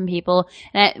back from people.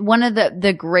 And one of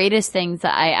the greatest things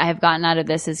that I have gotten out of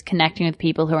this is connecting with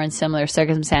people who are in similar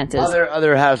circumstances.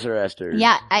 Other house arresters.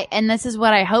 Yeah, and this is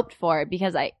what I hoped for,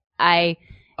 because I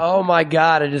oh my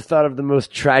God, I just thought of the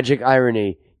most tragic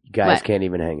irony. You guys can't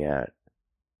even hang out.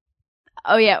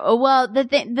 Oh yeah. Well,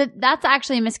 that's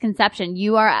actually a misconception.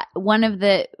 You are one of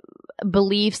the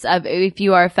beliefs of, if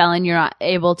you are a felon, you're not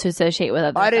able to associate with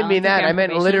other felons. I didn't mean that. I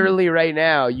meant literally right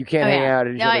now. You can't hang out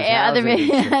at each other's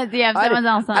houses. Yeah, if someone's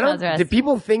else on house arrest. Do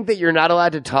people think that you're not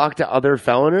allowed to talk to other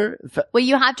feloners? Well,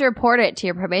 you have to report it to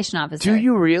your probation officer. Do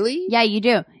you really? Yeah, you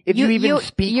do. If you even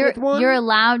speak with one? You're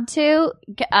allowed to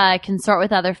consort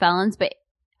with other felons, but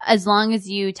as long as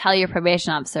you tell your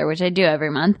probation officer, which I do every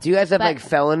month. Do you guys have like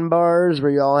felon bars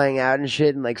where you all hang out and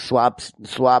shit and like swap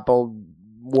old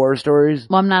war stories?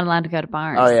 Well, I'm not allowed to go to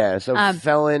bars. Oh yeah, so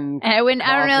felon. I don't know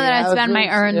that I spend my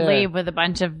earned leave with a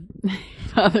bunch of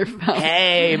other felons.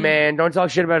 Hey man, don't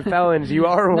talk shit about felons. You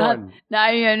are one.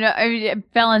 No,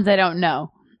 felons I don't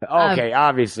know. Okay,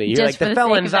 obviously you're like the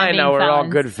felons I know are all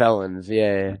good felons.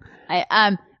 Yeah.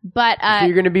 But so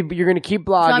you're gonna keep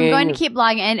blogging. So I'm going to keep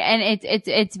blogging, and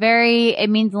it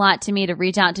means a lot to me to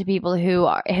reach out to people who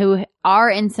are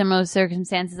in similar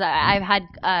circumstances. I've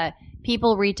had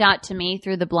people reach out to me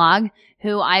through the blog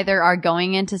who either are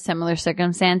going into similar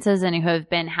circumstances and who have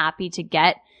been happy to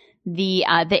get the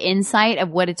insight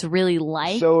of what it's really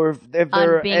like. So if there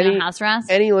are being on house arrest,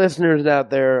 any listeners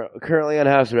out there currently on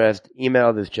house arrest,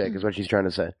 email this chick is what she's trying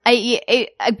to say.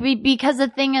 Because the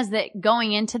thing is that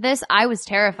going into this, I was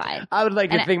terrified. I would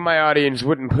like to think my audience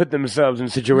wouldn't put themselves in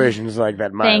situations like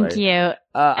that. Thank you,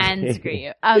 and screw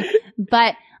you.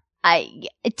 But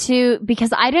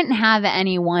because I didn't have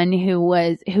anyone who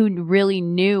really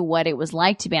knew what it was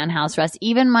like to be on house arrest.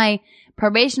 Even my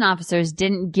probation officers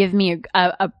didn't give me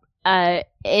a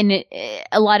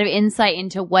lot of insight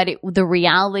into what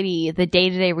the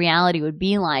day-to-day reality would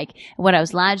be like, what I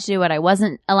was allowed to do, what I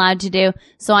wasn't allowed to do.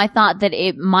 So I thought that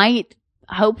it might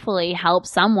hopefully help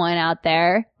someone out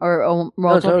there or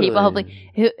multiple people,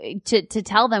 hopefully, to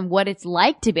tell them what it's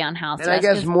like to be on house arrest. And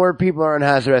I guess more people are on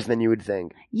house arrest than you would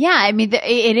think. Yeah, I mean,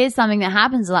 it is something that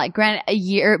happens a lot. Granted,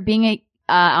 being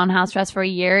on house arrest for a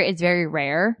year is very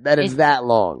rare. That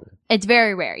long. It's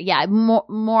very rare. Yeah,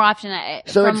 more often.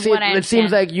 So it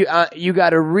seems like you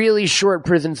got a really short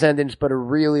prison sentence, but a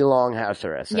really long house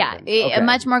arrest sentence. Yeah,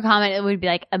 much more common. It would be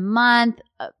like a month,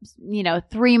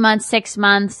 3 months, 6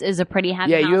 months is a pretty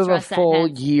heavy. Yeah, you have a full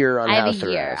sentence. year on house arrest. I have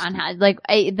a year on house. Like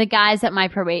the guys at my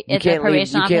probation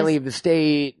office. You can't leave the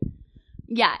state.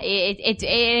 Yeah, it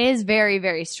is very,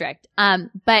 very strict.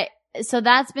 But. So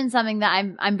that's been something that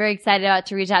I'm very excited about,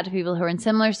 to reach out to people who are in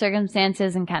similar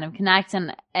circumstances and kind of connect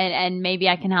and maybe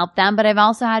I can help them. But I've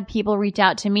also had people reach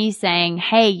out to me saying,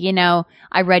 hey,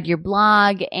 I read your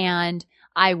blog and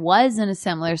I was in a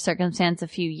similar circumstance a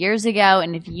few years ago,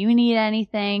 and if you need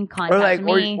anything, contact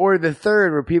me. Or the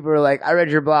third, where people are like, I read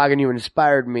your blog and you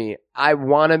inspired me. I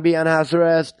want to be on house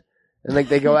arrest. And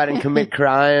they go out and commit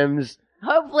crimes.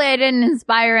 Hopefully I didn't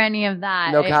inspire any of that.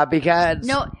 No copycats?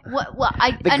 No.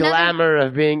 The glamour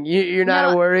of being... You're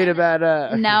not worried about...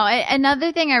 No.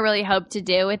 Another thing I really hope to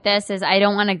do with this is I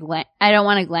don't want to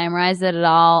glamorize it at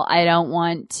all. I don't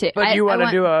want to... But you want to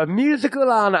do a musical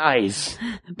on ice.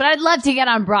 But I'd love to get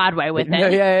on Broadway with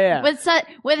it. Yeah.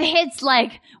 With hits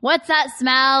like, what's that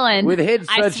smell? And with hits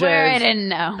I swear as... I didn't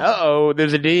know. Uh-oh,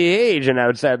 there's a DEA agent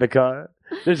outside the car.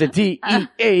 There's a DEA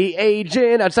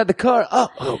agent outside the car.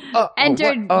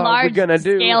 Entered large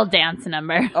scale dance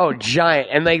number. Oh, giant.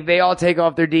 And they all take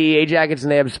off their DEA jackets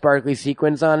and they have sparkly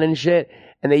sequins on and shit.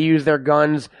 And they use their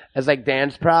guns as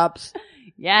dance props.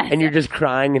 Yes. And you're just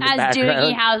crying in the background. As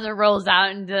Doogie Howser rolls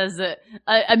out and does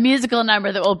a musical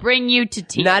number that will bring you to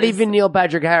tears. Not even Neil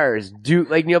Patrick Harris.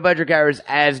 Neil Patrick Harris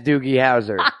as Doogie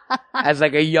Howser. as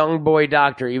like a young boy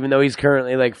doctor, even though he's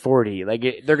currently like 40.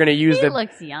 Like they're gonna use He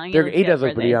looks young. He does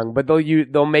look pretty young, but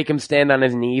they'll make him stand on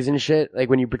his knees and shit. Like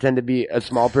when you pretend to be a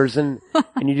small person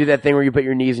and you do that thing where you put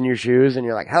your knees in your shoes and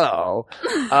you're like, "Hello."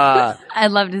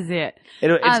 I'd love to see it.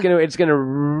 It's gonna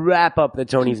wrap up the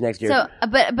Tonys next year. So,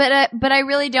 but I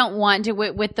really don't want to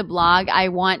with the blog. I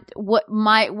want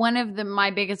one of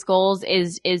my biggest goals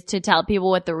is to tell people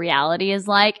what the reality is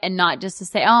like, and not just to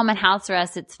say, "Oh, I'm at house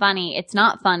arrest. It's funny." It's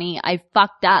not funny. I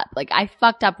fucked up. Like I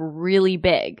fucked up really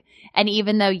big. And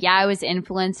even though, I was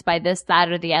influenced by this,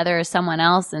 that, or the other, or someone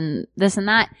else, and this and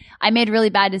that, I made really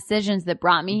bad decisions that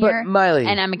brought me here. Miley,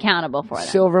 and I'm accountable for them.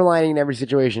 Silver lining in every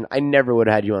situation. I never would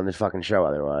have had you on this fucking show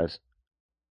otherwise.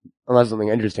 Unless something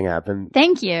interesting happened.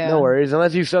 Thank you. No worries.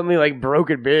 Unless you suddenly like broke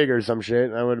it big or some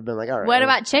shit, I would have been like, all right. What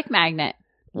about Chick Magnet?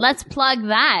 Let's plug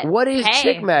that. What is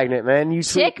Chick Magnet, man?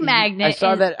 Chick Magnet I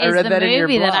saw that. I read that in your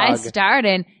blog. Is the movie that I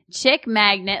started. Chick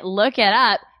Magnet. Look it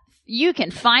up. You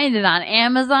can find it on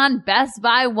Amazon, Best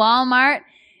Buy, Walmart,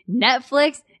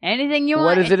 Netflix, anything you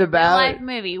want. What is it about? It's a real life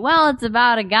movie. Well, it's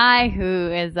about a guy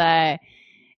who is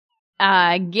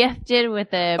gifted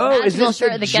with a magical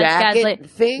shirt that gets guys like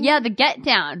thing. Yeah, the Get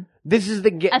Down. This is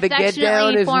the Get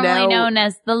Down is formerly now known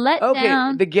as the Let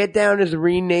Down. Okay, the Get Down is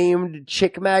renamed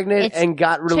Chick Magnet and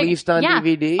got released on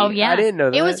DVD. Oh yeah, I didn't know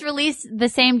that. It was released the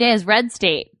same day as Red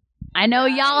State. I know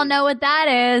y'all know what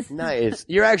that is. Nice.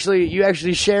 You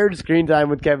actually shared screen time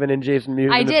with Kevin and Jason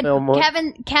Mewes in the film.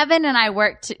 Kevin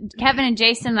and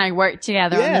Jason and I worked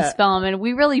together on this film, and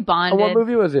we really bonded. Oh, what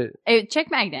movie was it?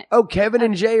 Chick Magnet. Oh, Kevin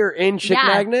and Jay are in Chick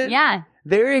Magnet? Yeah.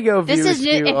 There you go, this is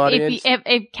new. audience.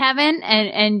 If Kevin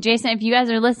and Jason, if you guys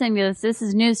are listening to this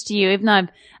is news to you, even though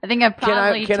I think I've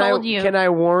probably told you. Can I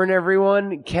warn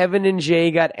everyone? Kevin and Jay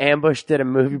got ambushed at a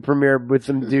movie premiere with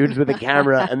some dudes with a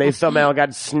camera, and they somehow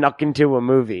got snuck into a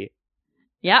movie.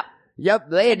 Yep.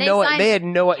 They had no. They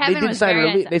did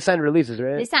sign. They signed releases,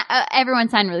 right? Everyone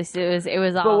signed releases. It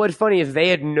was all. But what's funny is they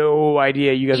had no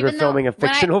idea you guys were filming a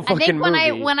fictional fucking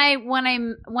movie. When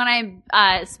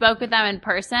I spoke with them in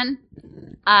person,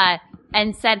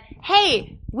 and said,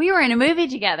 "Hey, we were in a movie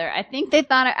together." I think they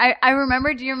thought I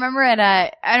remember. Do you remember I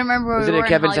don't remember. Was it at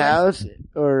Kevin's house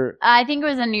or? I think it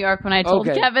was in New York when I told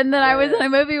Kevin that I was in a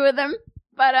movie with him.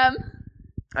 But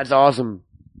that's awesome.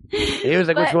 He was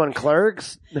like, "Which one,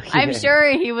 Clerks?" I'm sure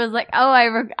he was like, "Oh,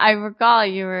 I recall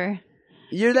you were."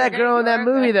 You're that girl in that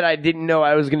movie that I didn't know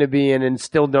I was going to be in and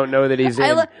still don't know that he's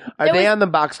in. Are they on the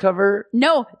box cover?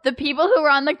 No, the people who were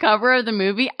on the cover of the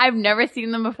movie, I've never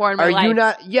seen them before in my life. Are you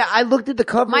not? Yeah, I looked at the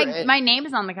cover. My name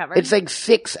is on the cover. It's like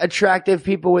 6 attractive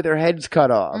people with their heads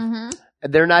cut off. Mm-hmm.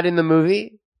 They're not in the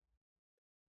movie?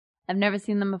 I've never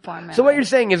seen them before in my life. What you're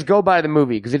saying is go buy the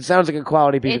movie because it sounds like a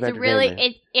quality piece of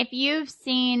entertainment. If you've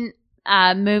seen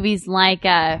movies like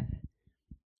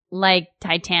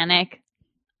Titanic,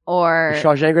 or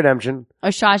Shawshank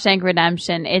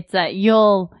Redemption. It's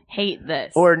you'll hate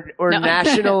this. Or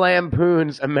National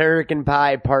Lampoon's American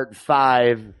Pie Part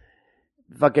 5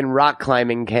 fucking rock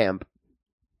climbing camp.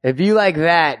 If you like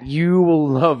that, you will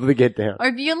love The Get Down. Or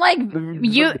if you like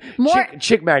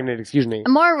Chick Magnet, excuse me.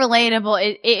 More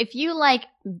relatable, if you like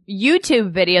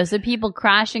YouTube videos of people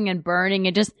crashing and burning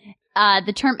and just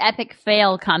the term epic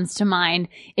fail comes to mind.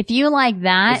 If you like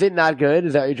that. Is it not good?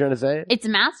 Is that what you're trying to say? It's a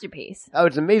masterpiece. Oh,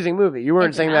 it's an amazing movie. You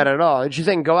weren't saying that at all. She's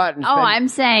saying go out and I'm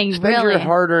saying spend your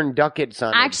hard-earned ducats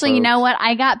on it. Actually, you know what?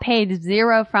 I got paid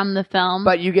 0 from the film.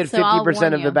 But you get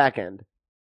 50% of the back end.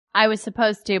 I was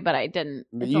supposed to, but I didn't.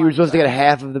 You were supposed to get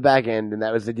half of the back end, and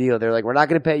that was the deal. They're like, we're not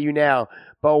going to pay you now,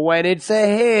 but when it's a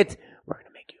hit, we're going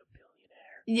to make you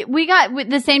a billionaire. We got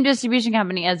the same distribution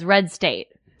company as Red State.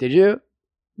 Did you?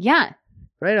 Yeah.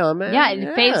 Right on, man.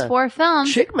 Yeah, Phase 4 film.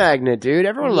 Chick Magnet, dude.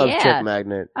 Everyone loves Chick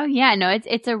Magnet. Oh yeah, no, it's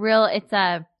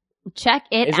check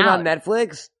it out. Is it on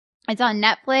Netflix? It's on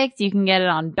Netflix. You can get it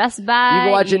on Best Buy. You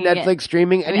can watch it Netflix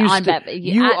streaming. And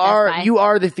you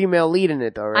are the female lead in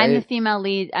it though, right? I'm the female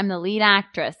lead. I'm the lead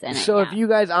actress in it. So if you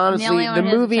guys honestly, the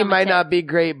movie might not be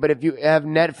great, but if you have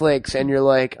Netflix and you're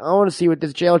like, I want to see what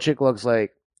this jail chick looks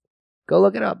like, go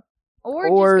look it up.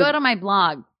 Or just go to my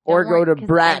blog. Or go to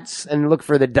Bratz and look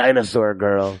for the dinosaur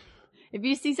girl. If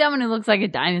you see someone who looks like a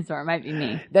dinosaur, it might be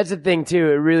me. That's the thing too.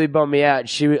 It really bummed me out.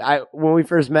 When we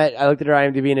first met, I looked at her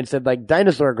IMDb and it said like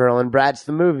dinosaur girl and Bratz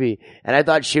the movie. And I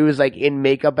thought she was like in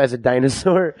makeup as a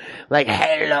dinosaur. Like,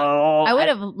 hello. I would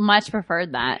have much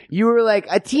preferred that. You were like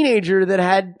a teenager that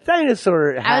had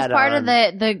dinosaur hat I was part of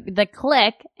the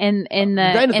clique in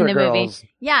the movie.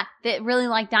 Yeah, that really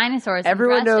like dinosaurs.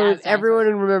 Everyone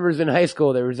remembers in high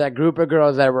school there was that group of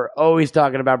girls that were always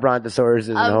talking about brontosauruses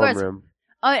in the homeroom.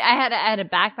 Oh, I had a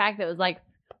backpack that was like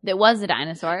It was a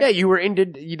dinosaur. Yeah, you were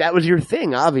that was your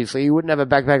thing, obviously. You wouldn't have a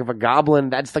backpack of a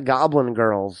goblin. That's the goblin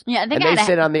girls. Yeah, and they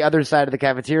sit on the other side of the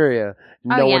cafeteria.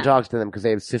 No one talks to them because they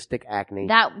have cystic acne.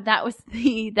 That was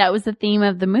the theme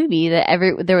of the movie.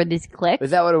 There were these cliques.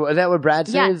 Is that what Bratz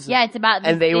is? Yeah, it's about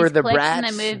and they were the cliques brats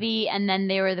in the movie, and then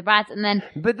they were the brats, and then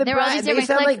but there were all these different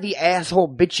they sound cliques. like the asshole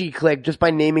bitchy clique just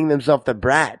by naming themselves the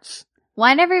Brats. Well,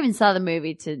 I never even saw the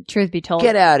movie. To truth be told,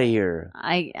 get out of here.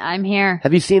 I'm here.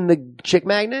 Have you seen the Chick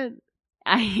Magnet?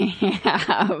 I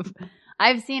have.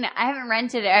 I've seen it. I haven't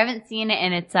rented it. I haven't seen it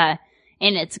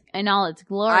in all its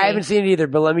glory. I haven't seen it either,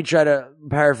 but let me try to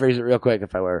paraphrase it real quick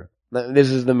if I were. This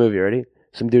is the movie, ready?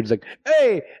 Some dude's like,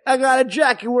 hey, I got a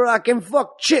jacket where I can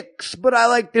fuck chicks, but I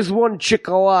like this one chick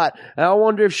a lot. And I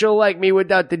wonder if she'll like me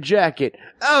without the jacket.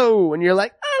 Oh, and you're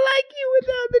like, I like you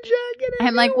without the jacket.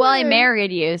 I'm like, well, I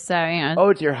married you, so, you know. Oh,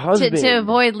 it's your husband. To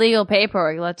avoid legal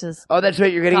paperwork, let's just. Oh, that's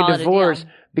right, you're getting a divorce.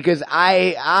 Because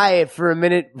I, for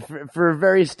a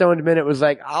very stoned minute was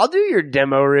like, I'll do your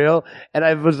demo reel. And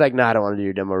I was like, no, I don't want to do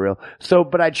your demo reel. So,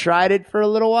 but I tried it for a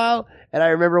little while. And I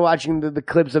remember watching the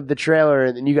clips of the trailer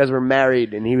and you guys were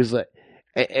married and he was like,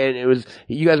 and it was,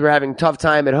 you guys were having a tough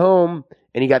time at home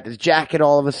and he got this jacket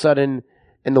all of a sudden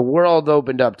and the world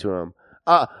opened up to him.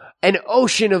 An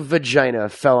ocean of vagina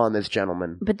fell on this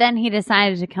gentleman. But then he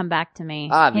decided to come back to me.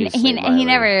 Obviously. He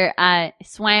never,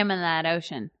 swam in that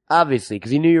ocean. Obviously,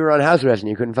 because he knew you were on house arrest and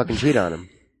you couldn't fucking cheat on him.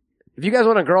 If you guys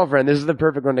want a girlfriend, this is the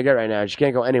perfect one to get right now. She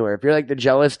can't go anywhere. If you're like the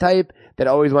jealous type that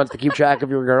always wants to keep track of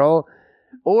your girl,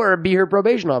 or be her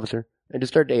probation officer and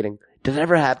just start dating. Does it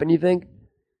ever happen, you think?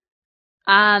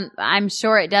 I'm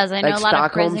sure it does. I know like a lot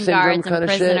Stockholm of prison guards and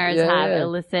prisoners have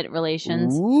illicit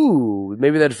relations. Ooh,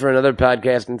 maybe that's for another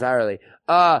podcast entirely.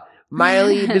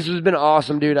 Miley, this has been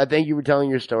awesome, dude. I thank you for telling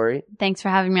your story. Thanks for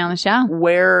having me on the show.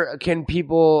 Where can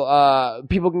people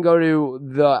can go to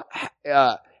the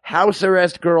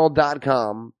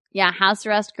housearrestgirl.com. Yeah,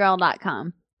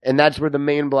 housearrestgirl.com. And that's where the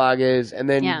main blog is. And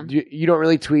then you don't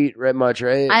really tweet much,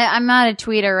 right? I'm not a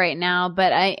tweeter right now,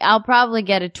 but I'll probably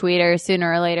get a tweeter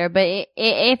sooner or later. But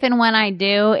if and when I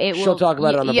do, she'll talk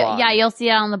about it on the blog. Yeah, you'll see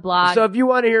it on the blog. So if you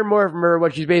want to hear more from her,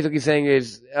 what she's basically saying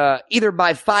is either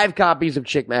buy 5 copies of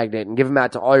Chick Magnet and give them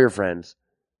out to all your friends,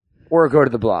 or go to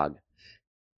the blog.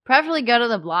 Preferably go to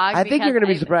the blog. I think you're going to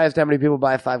be surprised how many people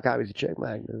buy 5 copies of Chick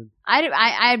Magnet.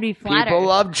 I'd be flattered. People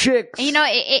love chicks. You know,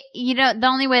 the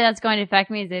only way that's going to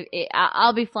affect me is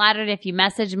I'll be flattered if you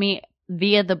message me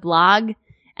via the blog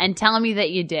and tell me that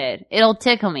you did. It'll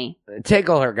tickle me.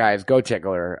 Tickle her, guys. Go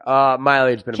tickle her.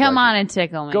 Miley, it's been a pleasure. Come on and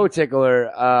tickle me. Go tickle her.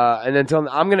 And then tell me,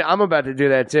 I'm about to do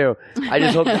that too. I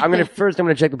just hope, I'm going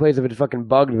to check the place if it's fucking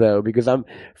bugged though, because as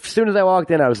soon as I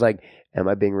walked in, I was like, am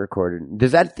I being recorded?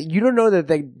 You don't know that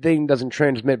thing doesn't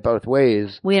transmit both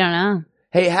ways. We don't know.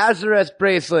 Hey, house arrest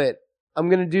bracelet. I'm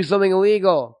going to do something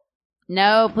illegal.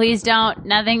 No, please don't.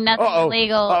 Nothing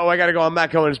illegal. Oh, I got to go. I'm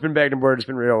not going. It's been bagged and boarded. It's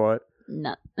been real. What?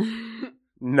 Nut.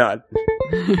 Nut.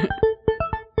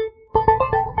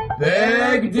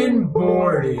 Bagged and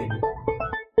boarded.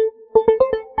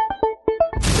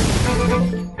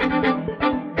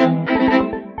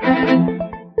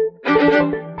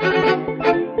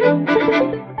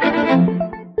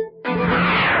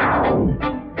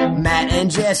 Matt and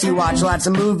Jesse watch lots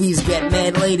of movies, get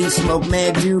mad ladies, smoke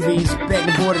mad doobies, beg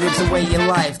the border, it's a way of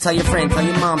life. Tell your friend, tell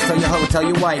your mom, tell your hoe, tell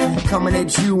your wife. Coming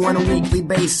at you on a weekly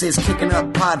basis, kicking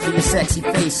up pod for your sexy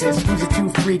faces. Who's the 2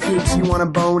 freak geeks you want to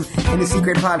bone? In the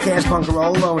secret podcast bunker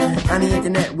all alone. On the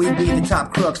internet, we be the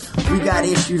top crooks. We got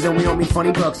issues and we don't be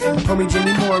funny books. Homie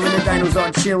Jimmy Moore and the dinos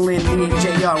are chillin'. Me and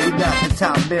JR, we got the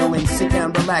top billing. Sit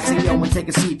down, relax, and yo, and take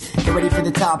a seat. Get ready for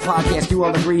the top podcast, you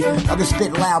all agree. Others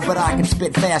spit loud, but I can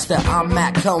spit faster. I'm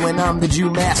Matt Cohen, I'm the Jew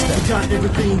Master. Got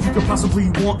everything you could possibly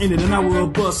want in it. An hour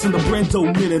of bus in the Brando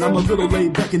minute. I'm a little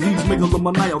laid back and he's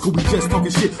megalomaniacal. We just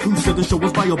talking shit. Who said the show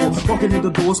was viable? Walking in the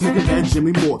door, smoking that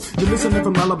Jimmy Moore. You're listening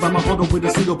from Alabama all the way to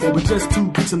Singapore. We're just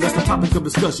 2 geeks and that's the topic of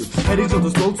discussion. At each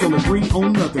other's throats, don't agree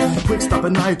on nothing. Quick stop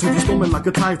and iTunes, it's storming like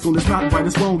a typhoon. It's not right,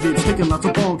 it's wrong. It's taking lots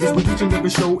of bongs. With each and every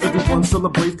show, everyone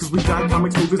celebrates. Cause we got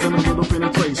comics, movies, and a little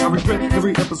penetration. I regret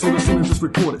every episode as soon as it's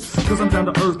recorded. Cause I'm down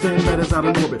to earth and that is out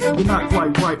of orbit. We're not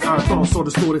quite right, our thoughts are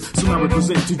distorted. So now we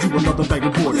present to you another Bagged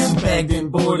and Boarded. This is Bagged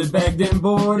and Boarded, Bagged and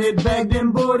Boarded, Bagged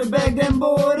and Boarded, Bagged and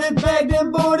Boarded, Bagged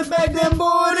and Boarded, Bagged and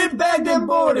Boarded, Bagged and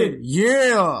Boarded.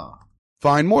 Yeah!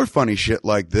 Find more funny shit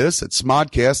like this at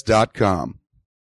smodcast.com.